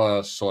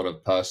whatever sort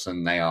of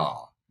person they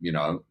are, you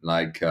know,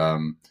 like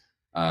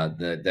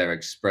their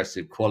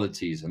expressive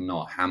qualities are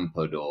not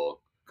hampered or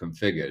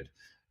configured.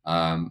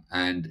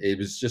 And it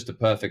was just a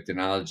perfect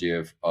analogy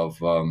of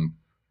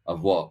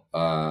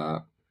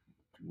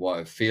what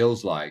it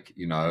feels like,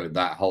 you know,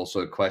 that whole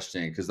sort of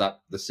questioning, because that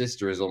the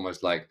sister is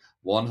almost like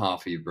one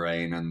half of your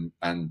brain,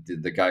 and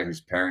the guy whose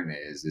parent it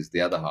is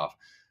the other half.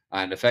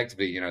 And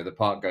effectively, you know, the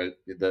part goes,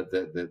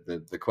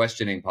 the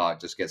questioning part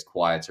just gets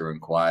quieter and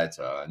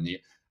quieter,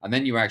 and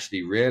then you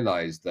actually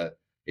realize that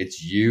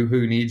it's you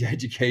who needs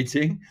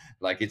educating.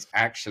 Like, it's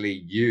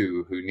actually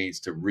you who needs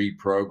to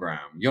reprogram.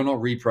 You're not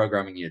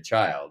reprogramming your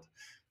child.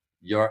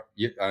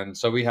 And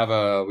so we have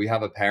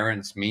a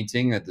parents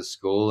meeting at the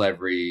school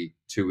every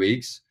 2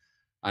 weeks,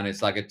 and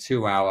it's like a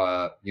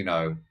 2-hour, you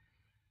know,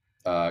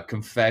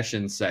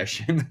 confession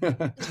session,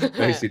 I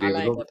basically, with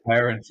like all the it.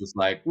 parents just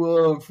like,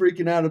 whoa, I'm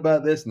freaking out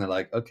about this. And they're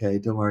like, okay,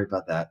 don't worry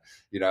about that.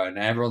 And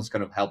everyone's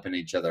kind of helping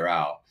each other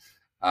out.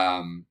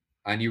 And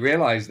you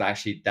realize that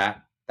actually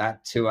that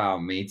 2-hour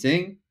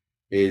meeting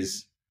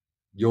is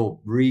you're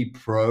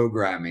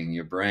reprogramming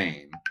your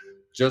brain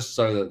just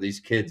so that these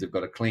kids have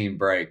got a clean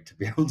break to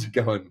be able to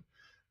go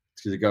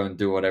and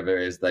do whatever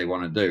it is they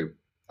want to do.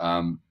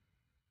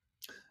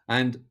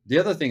 And the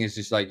other thing is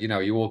just like,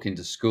 you walk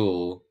into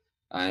school,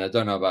 and I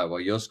don't know about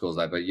what your school's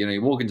like, but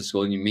you walk into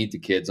school and you meet the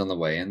kids on the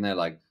way, and they're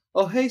like,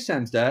 "Oh, hey,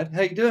 Sam's dad,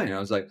 how you doing?" And I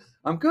was like,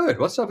 "I'm good.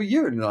 What's up with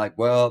you?" And they're like,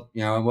 "Well,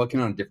 I'm working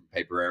on a different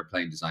paper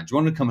airplane design. Do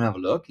you want to come and have a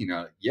look?"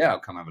 Yeah, I'll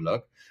come have a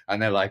look.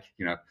 And they're like,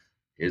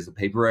 here's the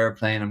paper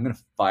airplane. I'm going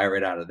to fire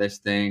it out of this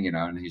thing,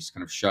 and he's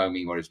kind of showing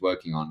me what he's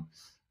working on.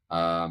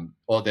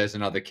 Or there's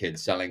another kid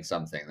selling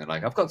something. They're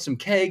like, "I've got some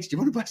cakes. Do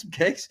you want to buy some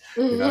cakes?"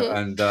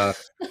 And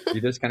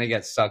you just kind of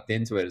get sucked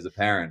into it as a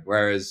parent.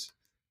 Whereas,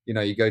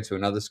 you go to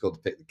another school to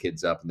pick the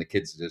kids up, and the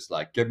kids are just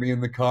like, "Get me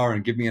in the car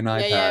and give me an Yeah,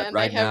 iPad and they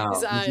right have now.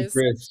 these Here's your eyes.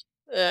 crisps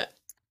Yeah,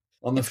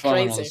 on the it's phone,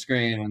 on the crazy.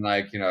 screen," and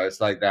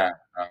it's like that.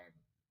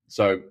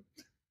 So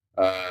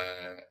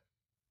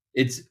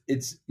it's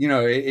it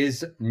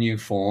is new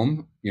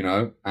form,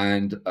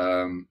 and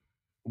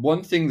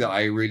one thing that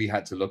I really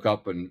had to look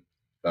up, and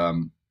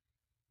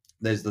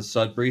there's the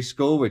Sudbury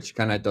School, which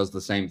kind of does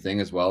the same thing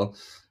as well.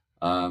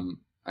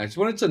 I just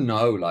wanted to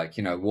know,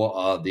 what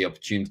are the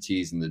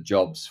opportunities and the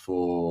jobs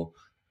for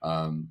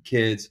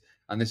kids?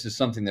 And this is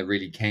something that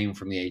really came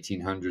from the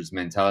 1800s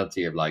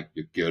mentality of like,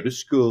 you go to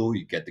school,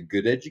 you get the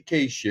good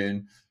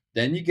education,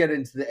 then you get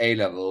into the A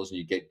levels and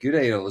you get good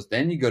A levels,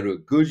 then you go to a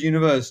good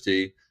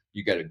university,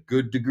 you get a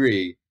good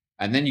degree,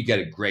 and then you get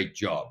a great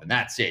job. And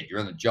that's it.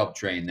 You're on the job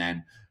train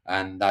then.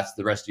 And that's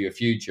the rest of your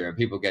future. And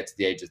people get to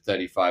the age of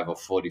 35 or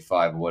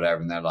 45 or whatever,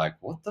 and they're like,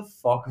 what the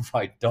fuck have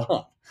I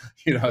done?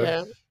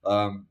 Yeah.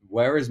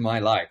 Where is my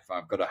life?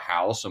 I've got a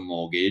house, a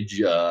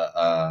mortgage,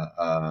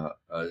 a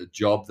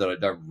job that I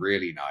don't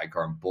really like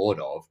or I'm bored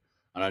of,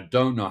 and I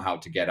don't know how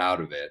to get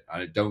out of it.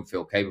 And I don't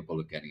feel capable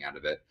of getting out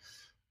of it.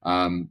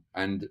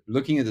 And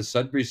looking at the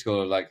Sudbury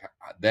School, like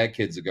their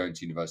kids are going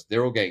to university.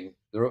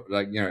 They're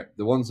like,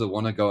 the ones that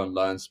want to go and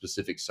learn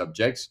specific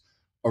subjects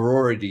are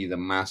already the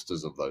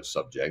masters of those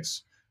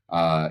subjects.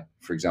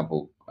 For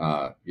example,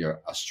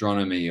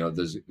 astronomy, or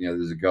there's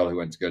a girl who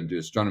went to go and do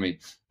astronomy,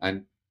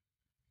 and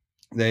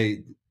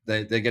they're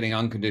getting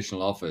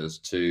unconditional offers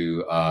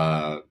to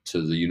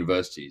the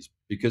universities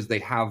because they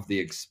have the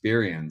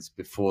experience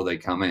before they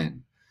come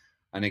in.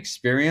 And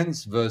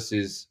experience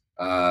versus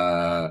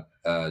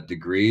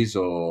degrees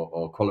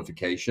or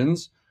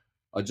qualifications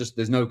are just,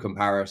 there's no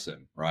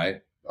comparison,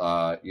 right?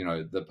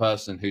 The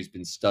person who's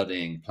been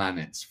studying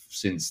planets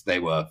since they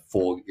were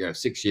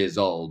 6 years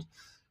old,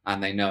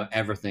 and they know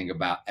everything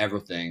about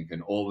everything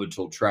and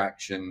orbital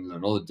traction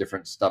and all the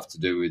different stuff to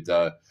do with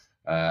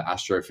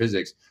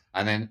astrophysics.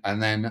 And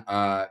then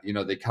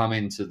they come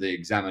into the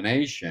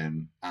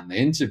examination and the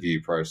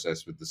interview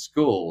process with the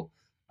school,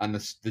 and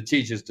the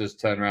teachers just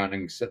turn around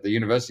and the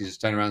universities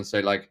just turn around and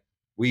say, like,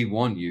 we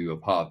want you a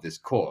part of this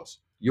course.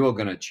 You're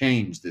going to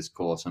change this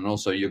course, and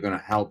also you're going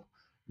to help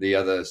the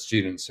other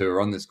students who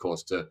are on this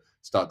course to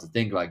start to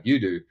think like you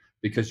do,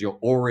 because you're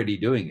already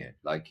doing it.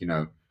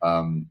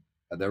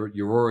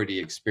 You're already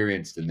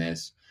experienced in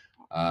this.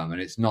 And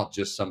it's not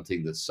just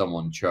something that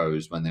someone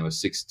chose when they were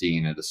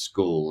 16 at a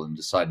school and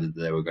decided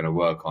that they were going to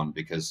work on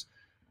because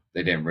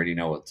they didn't really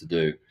know what to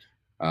do.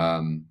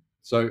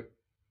 So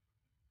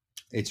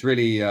it's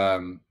really,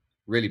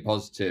 really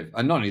positive.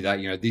 And not only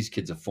that, these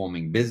kids are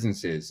forming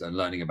businesses and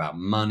learning about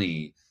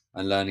money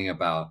and learning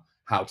about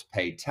how to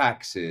pay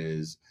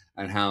taxes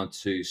and how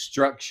to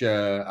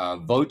structure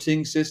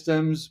voting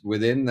systems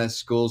within their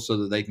schools so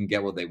that they can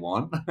get what they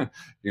want.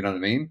 You know what I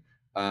mean?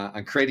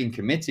 And creating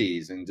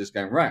committees and just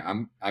going, right,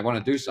 I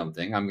want to do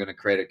something. I'm going to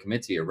create a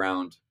committee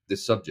around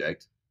this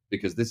subject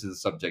because this is the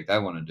subject I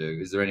want to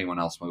do. Is there anyone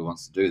else who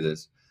wants to do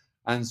this?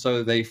 And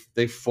so they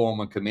form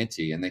a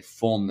committee and they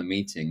form the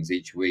meetings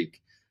each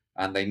week,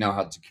 and they know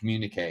how to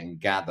communicate and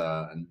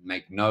gather and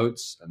make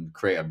notes and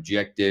create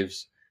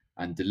objectives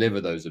and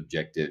deliver those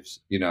objectives,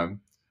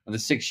 And the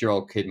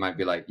 6-year-old kid might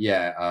be like,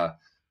 yeah,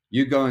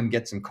 you go and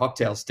get some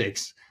cocktail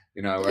sticks.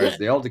 Whereas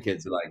the older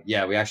kids are like,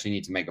 yeah, we actually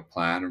need to make a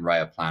plan and write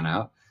a plan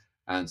out.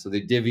 And so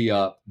they divvy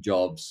up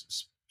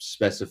jobs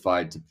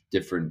specified to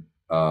different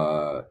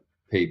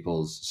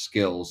people's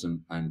skills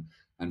and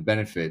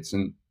benefits.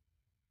 And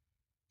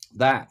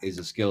that is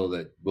a skill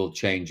that will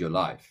change your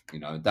life.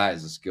 That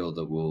is a skill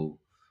that will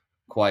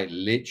quite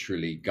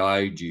literally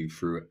guide you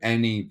through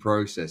any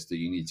process that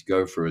you need to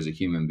go through as a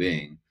human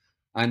being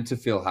and to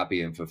feel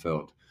happy and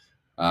fulfilled.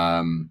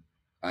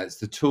 It's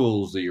the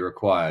tools that you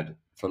required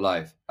for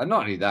life. And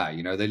not only that,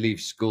 they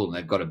leave school and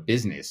they've got a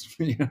business.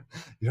 You know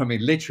what I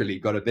mean? Literally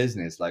got a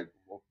business. Like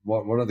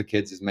one of the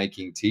kids is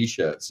making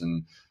T-shirts,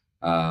 and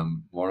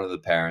one of the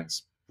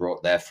parents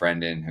brought their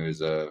friend in who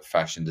is a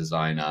fashion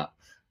designer,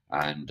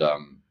 and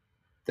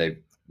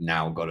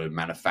now got a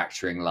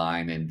manufacturing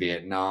line in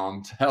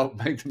Vietnam to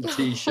help make them Oh my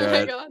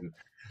t-shirts. God.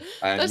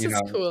 And This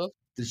is cool.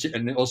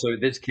 and also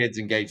this kid's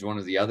engaged one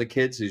of the other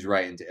kids who's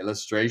right into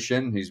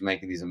illustration, who's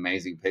making these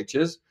amazing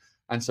pictures,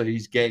 and so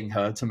he's getting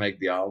her to make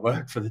the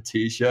artwork for the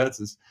t-shirts.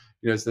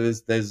 So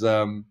there's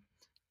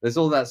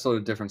all that sort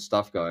of different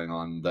stuff going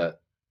on,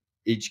 that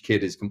each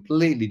kid is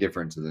completely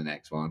different to the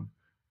next one.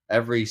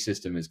 Every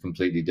system is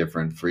completely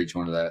different for each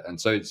one of that, and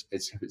so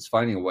it's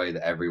finding a way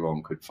that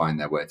everyone could find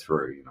their way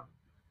through.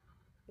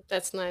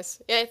 That's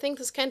nice. Yeah, I think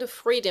this kind of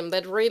freedom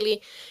that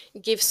really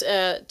gives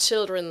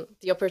children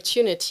the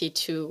opportunity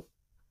to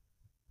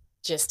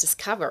just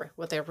discover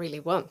what they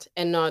really want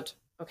and not,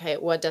 okay,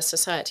 what does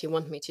society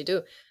want me to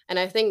do? And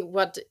I think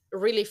what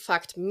really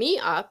fucked me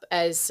up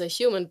as a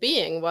human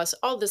being was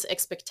all these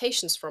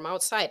expectations from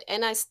outside.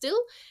 And I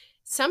still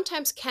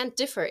sometimes can't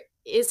differ.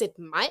 Is it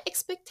my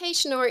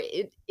expectation, or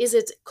is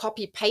it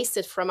copy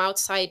pasted from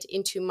outside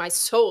into my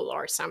soul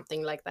or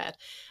something like that?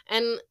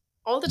 And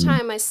all the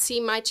time I see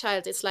my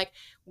child, it's like,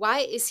 why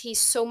is he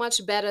so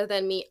much better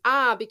than me?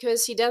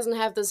 Because he doesn't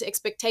have this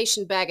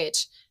expectation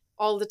baggage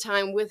all the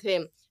time with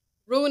him,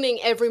 ruining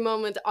every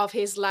moment of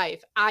his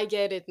life. I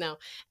get it now.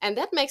 And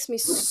that makes me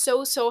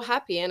so, so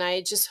happy. And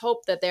I just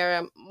hope that there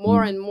are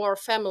more and more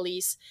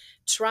families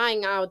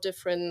trying out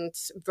different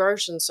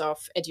versions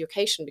of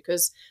education,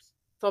 because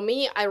for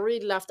me, I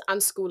really loved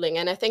unschooling.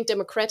 And I think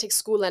democratic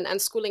school and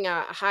unschooling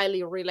are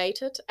highly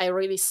related. I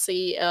really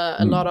see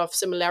a lot of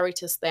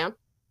similarities there.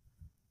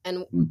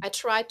 And I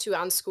tried to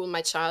unschool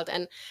my child,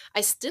 and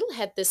I still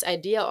had this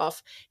idea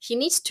of he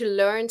needs to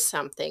learn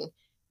something.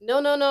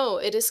 No, no, no.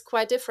 It is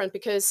quite different,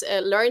 because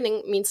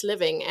learning means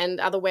living and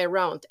other way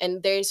around.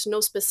 And there's no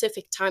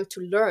specific time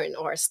to learn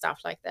or stuff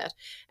like that.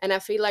 And I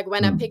feel like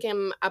when I pick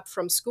him up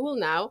from school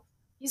now,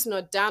 he's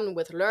not done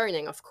with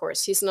learning, of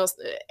course. He's not.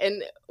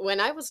 And when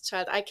I was a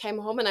child, I came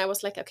home and I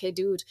was like, okay,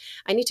 dude,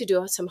 I need to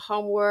do some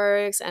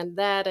homeworks and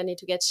that. I need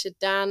to get shit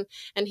done.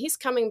 And he's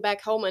coming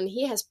back home and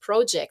he has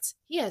projects.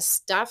 He has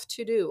stuff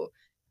to do.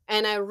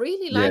 And I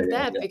really like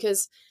that,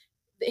 because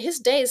his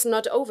day is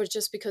not over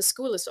just because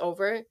school is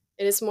over.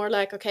 It is more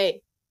like,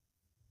 okay,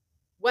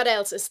 what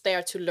else is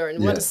there to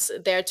learn? What is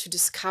there to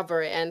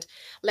discover? And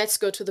let's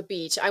go to the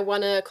beach. I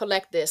want to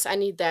collect this. I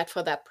need that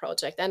for that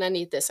project. And I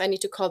need this. I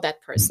need to call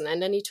that person.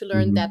 And I need to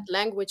learn that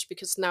language,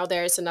 because now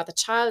there is another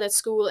child at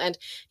school and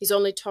he's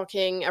only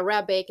talking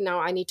Arabic.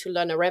 Now I need to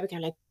learn Arabic.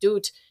 I'm like,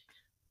 dude,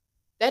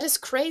 that is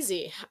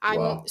crazy.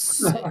 Wow.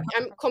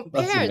 I'm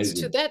compared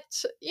to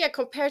that. Yeah,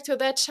 compared to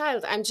that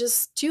child, I'm just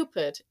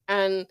stupid.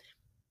 And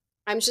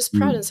I'm just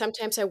proud. And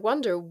sometimes I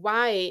wonder,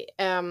 why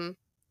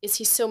is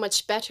he so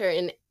much better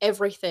in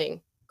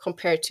everything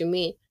compared to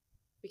me?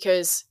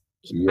 Because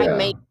I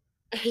made,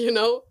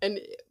 and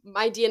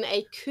my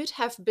DNA could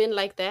have been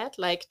like that,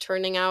 like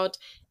turning out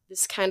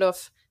this kind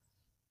of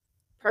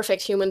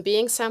perfect human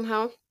being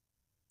somehow.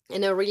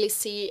 And I really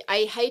see,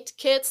 I hate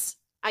kids.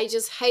 I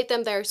just hate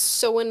them. They're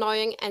so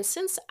annoying. And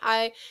since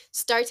I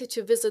started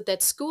to visit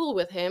that school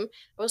with him,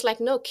 I was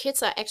like, no,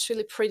 kids are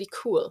actually pretty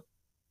cool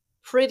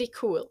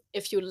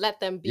if you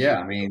let them be.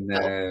 I mean,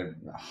 they're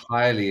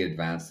highly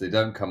advanced. They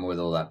don't come with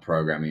all that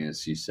programming,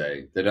 as you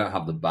say. They don't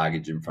have the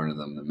baggage in front of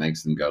them that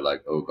makes them go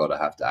like, oh God, I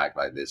have to act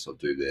like this or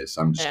do this.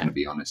 I'm just going to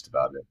be honest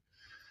about it.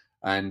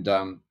 And,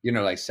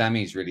 like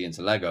Sammy's really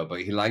into Lego,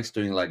 but he likes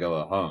doing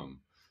Lego at home.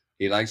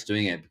 He likes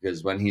doing it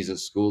because when he's at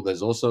school,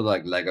 there's also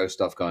like Lego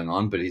stuff going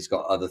on, but he's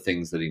got other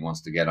things that he wants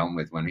to get on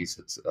with when he's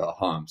at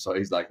home. So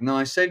he's like, no,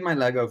 I saved my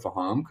Lego for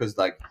home because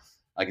like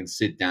I can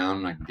sit down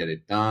and I can get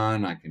it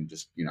done. I can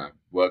just,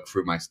 work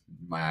through my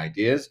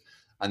ideas.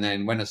 And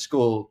then when at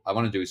school, I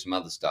want to do some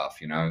other stuff,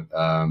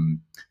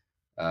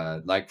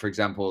 like, for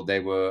example,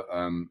 they've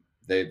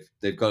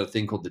got a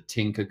thing called the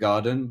Tinker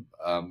Garden.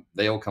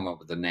 They all come up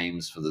with the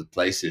names for the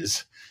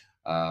places.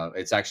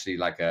 It's actually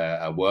like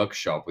a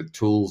workshop with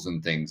tools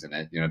and things in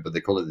it, but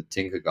they call it the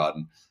Tinker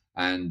Garden.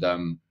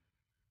 And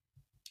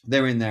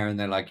they're in there and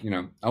they're like,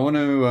 I want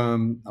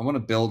to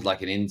build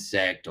like an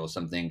insect or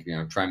something,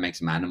 try and make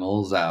some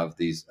animals out of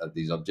these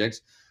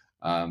objects.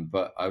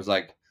 But I was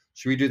like,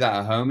 should we do that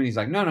at home? And he's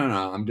like, no,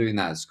 I'm doing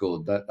that at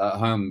school. At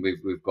home,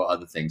 we've got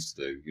other things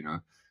to do,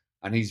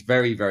 And he's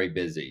very, very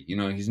busy.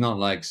 He's not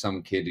like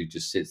some kid who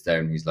just sits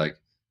there and he's like,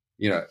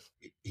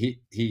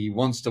 he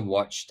wants to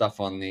watch stuff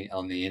on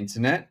the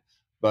internet,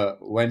 but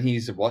when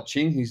he's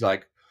watching, he's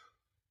like,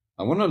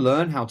 I want to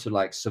learn how to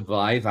like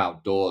survive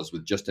outdoors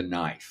with just a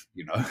knife,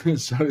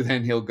 So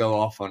then he'll go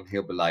off and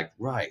he'll be like,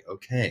 right,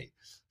 okay,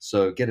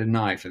 so get a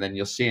knife, and then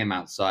you'll see him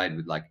outside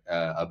with like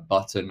a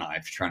butter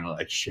knife trying to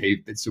like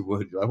shave bits of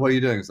wood. Like, what are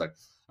you doing? It's like,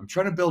 I'm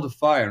trying to build a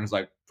fire. And it's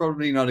like,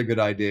 probably not a good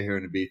idea here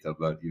in Ibiza,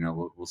 but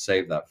we'll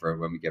save that for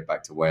when we get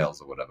back to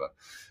Wales or whatever.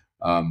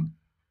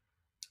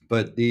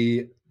 But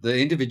the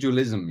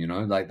individualism,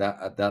 like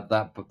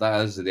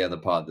that is the other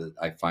part that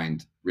I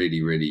find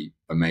really, really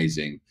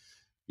amazing.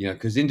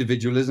 Because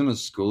individualism at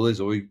school is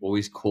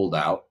always called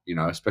out,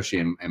 especially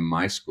in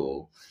my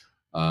school.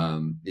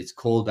 It's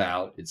called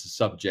out. It's a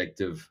subject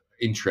of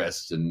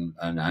interest and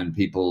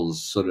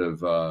people's sort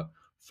of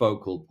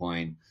focal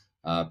point.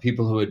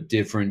 People who are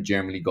different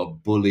generally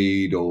got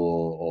bullied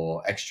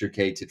or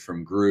extricated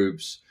from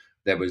groups.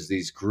 There was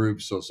these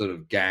groups or sort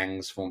of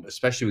gangs formed,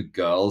 especially with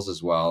girls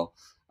as well.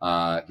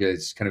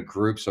 It's kind of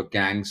groups or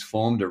gangs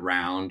formed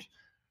around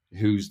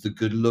who's the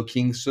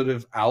good-looking sort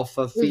of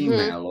alpha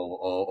female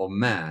or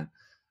man.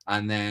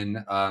 And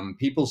then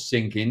people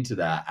sink into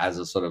that as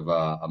a sort of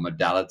a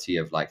modality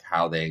of like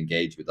how they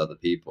engage with other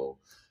people.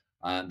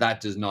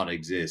 That does not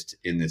exist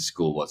in this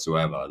school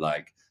whatsoever.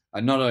 Like,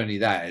 and not only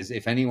that, is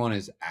if anyone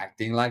is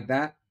acting like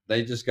that,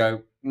 they just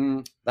go,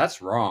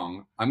 that's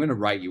wrong. I'm going to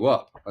write you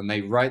up. And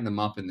they write them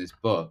up in this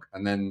book.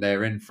 And then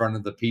they're in front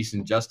of the Peace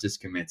and Justice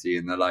Committee.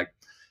 And they're like,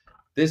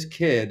 this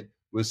kid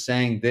was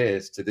saying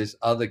this to this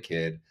other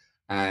kid.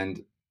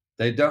 And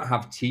they don't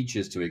have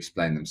teachers to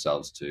explain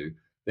themselves to.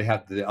 They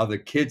have the other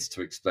kids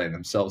to explain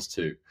themselves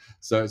to.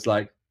 So it's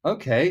like,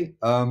 okay,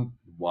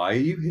 why are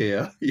you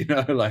here? You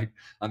know, like,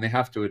 and they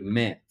have to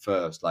admit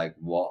first, like,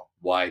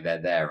 why they're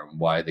there and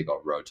why they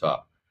got wrote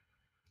up.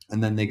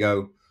 And then they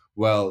go,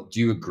 well, do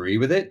you agree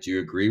with it? Do you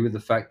agree with the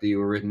fact that you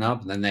were written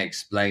up? And then they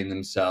explain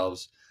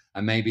themselves.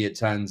 And maybe it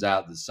turns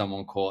out that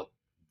someone caught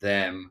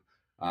them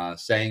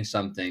saying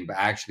something, but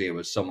actually it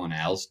was someone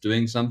else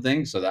doing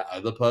something. So that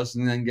other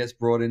person then gets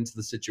brought into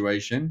the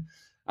situation.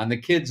 And the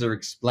kids are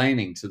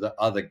explaining to the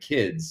other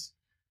kids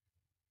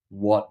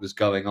what was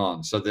going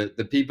on. So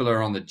the people who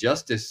are on the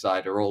justice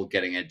side are all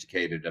getting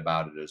educated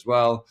about it as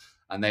well.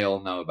 And they all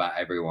know about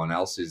everyone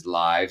else's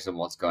lives and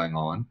what's going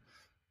on.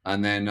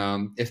 And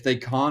then if they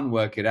can't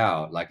work it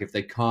out, like if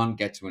they can't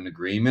get to an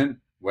agreement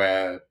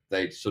where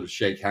they sort of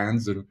shake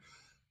hands and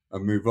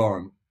move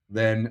on,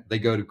 then they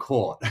go to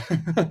court.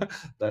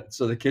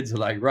 So the kids are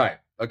like, right,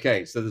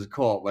 okay, so there's a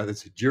court where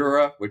there's a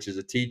juror, which is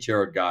a teacher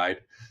or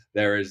guide.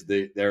 There is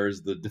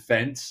the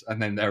defense,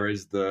 and then there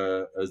is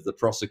the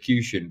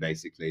prosecution,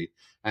 basically.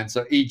 And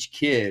so each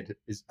kid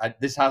is,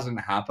 this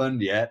hasn't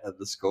happened yet at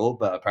the school,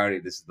 but apparently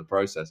this is the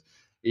process.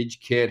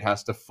 Each kid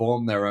has to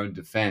form their own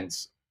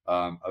defense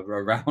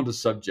around a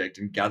subject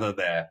and gather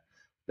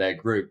their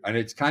group. And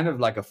it's kind of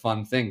like a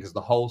fun thing because the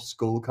whole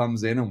school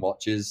comes in and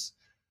watches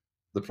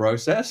the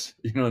process,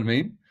 you know what I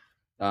mean?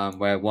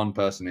 Where one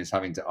person is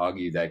having to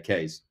argue their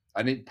case,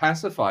 and it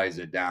pacifies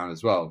it down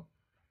as well.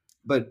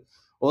 But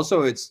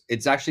also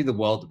it's actually the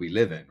world we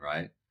live in,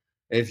 right?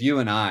 If you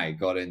and I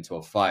got into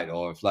a fight,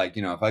 or if like,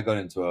 you know, if I got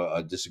into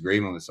a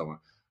disagreement with someone,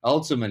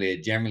 ultimately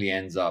it generally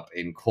ends up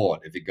in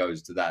court if it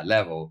goes to that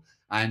level.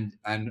 And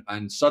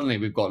suddenly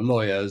we've got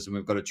lawyers and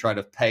we've got to try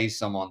to pay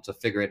someone to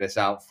figure this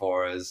out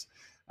for us.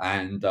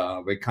 And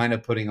we're kind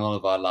of putting all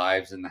of our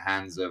lives in the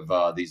hands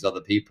of these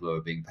other people who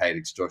are being paid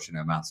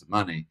extortionate amounts of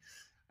money.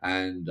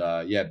 And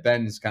yeah,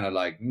 Ben's kind of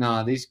like,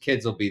 nah, these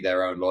kids will be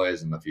their own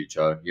lawyers in the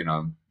future. You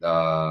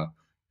know,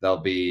 they'll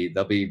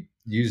be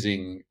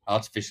using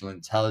artificial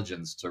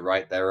intelligence to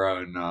write their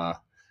own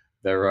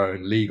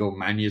legal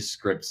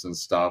manuscripts and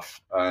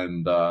stuff.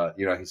 And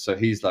you know, so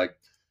he's like,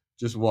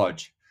 just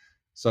watch.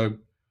 So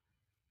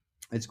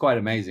it's quite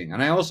amazing.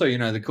 And I also, you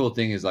know, the cool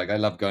thing is like, I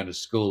love going to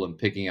school and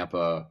picking up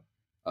a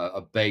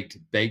baked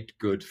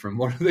good from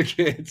one of the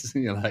kids.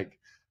 And you're like,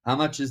 how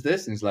much is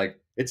this? And he's like,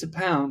 it's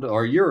 £1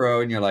 or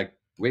 €1. And you're like,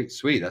 wait,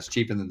 sweet, that's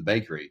cheaper than the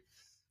bakery.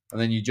 And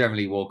then you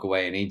generally walk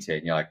away and eat it.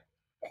 And you're like,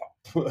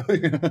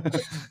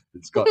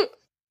 it's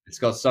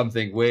got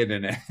something weird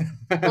in it.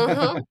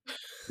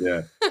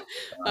 Yeah.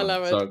 I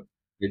love it. So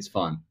it's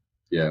fun.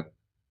 Yeah.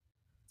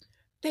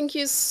 Thank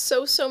you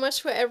so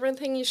much for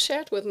everything you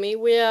shared with me.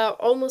 We are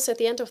almost at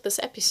the end of this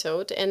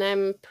episode, and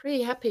I'm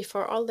pretty happy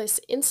for all these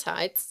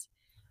insights.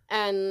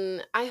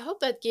 And I hope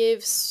that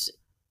gives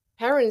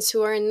parents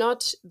who are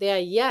not there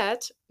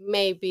yet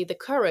maybe the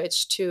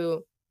courage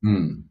to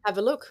have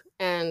a look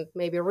and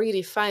maybe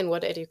redefine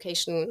what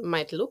education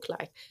might look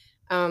like.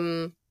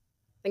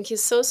 Thank you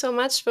so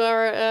much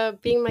for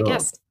being my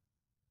guest.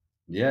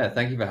 Yeah,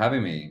 thank you for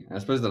having me. I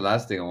suppose the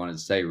last thing I wanted to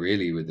say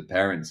really with the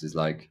parents is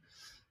like,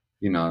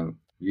 you know,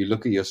 you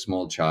look at your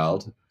small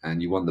child and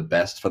you want the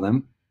best for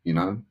them. You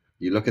know,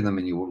 you look at them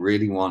and you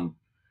really want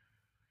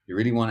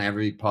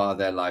every part of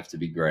their life to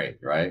be great,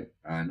 right?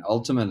 And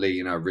ultimately,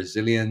 you know,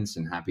 resilience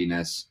and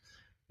happiness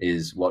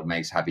is what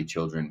makes happy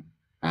children.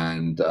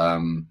 And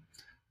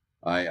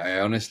I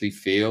honestly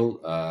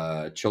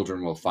feel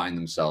children will find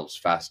themselves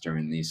faster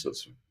in these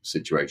sorts of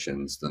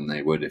situations than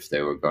they would if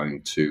they were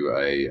going to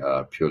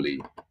a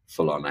purely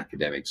full-on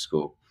academic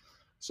school.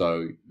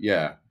 So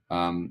yeah,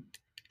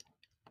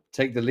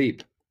 take the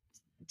leap.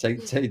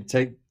 Take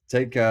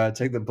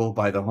the bull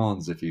by the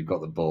horns if you've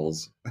got the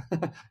balls,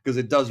 because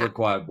it does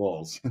require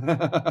balls.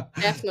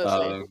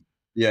 Definitely.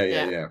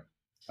 Yeah.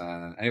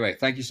 Anyway,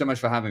 thank you so much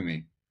for having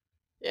me.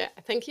 Yeah,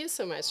 thank you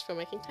so much for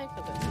making time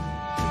for this.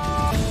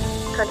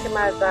 Könnt ihr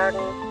mal sagen,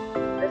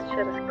 this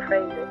shit is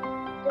crazy.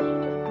 This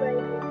shit is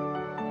crazy.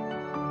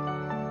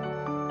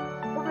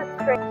 What is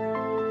crazy?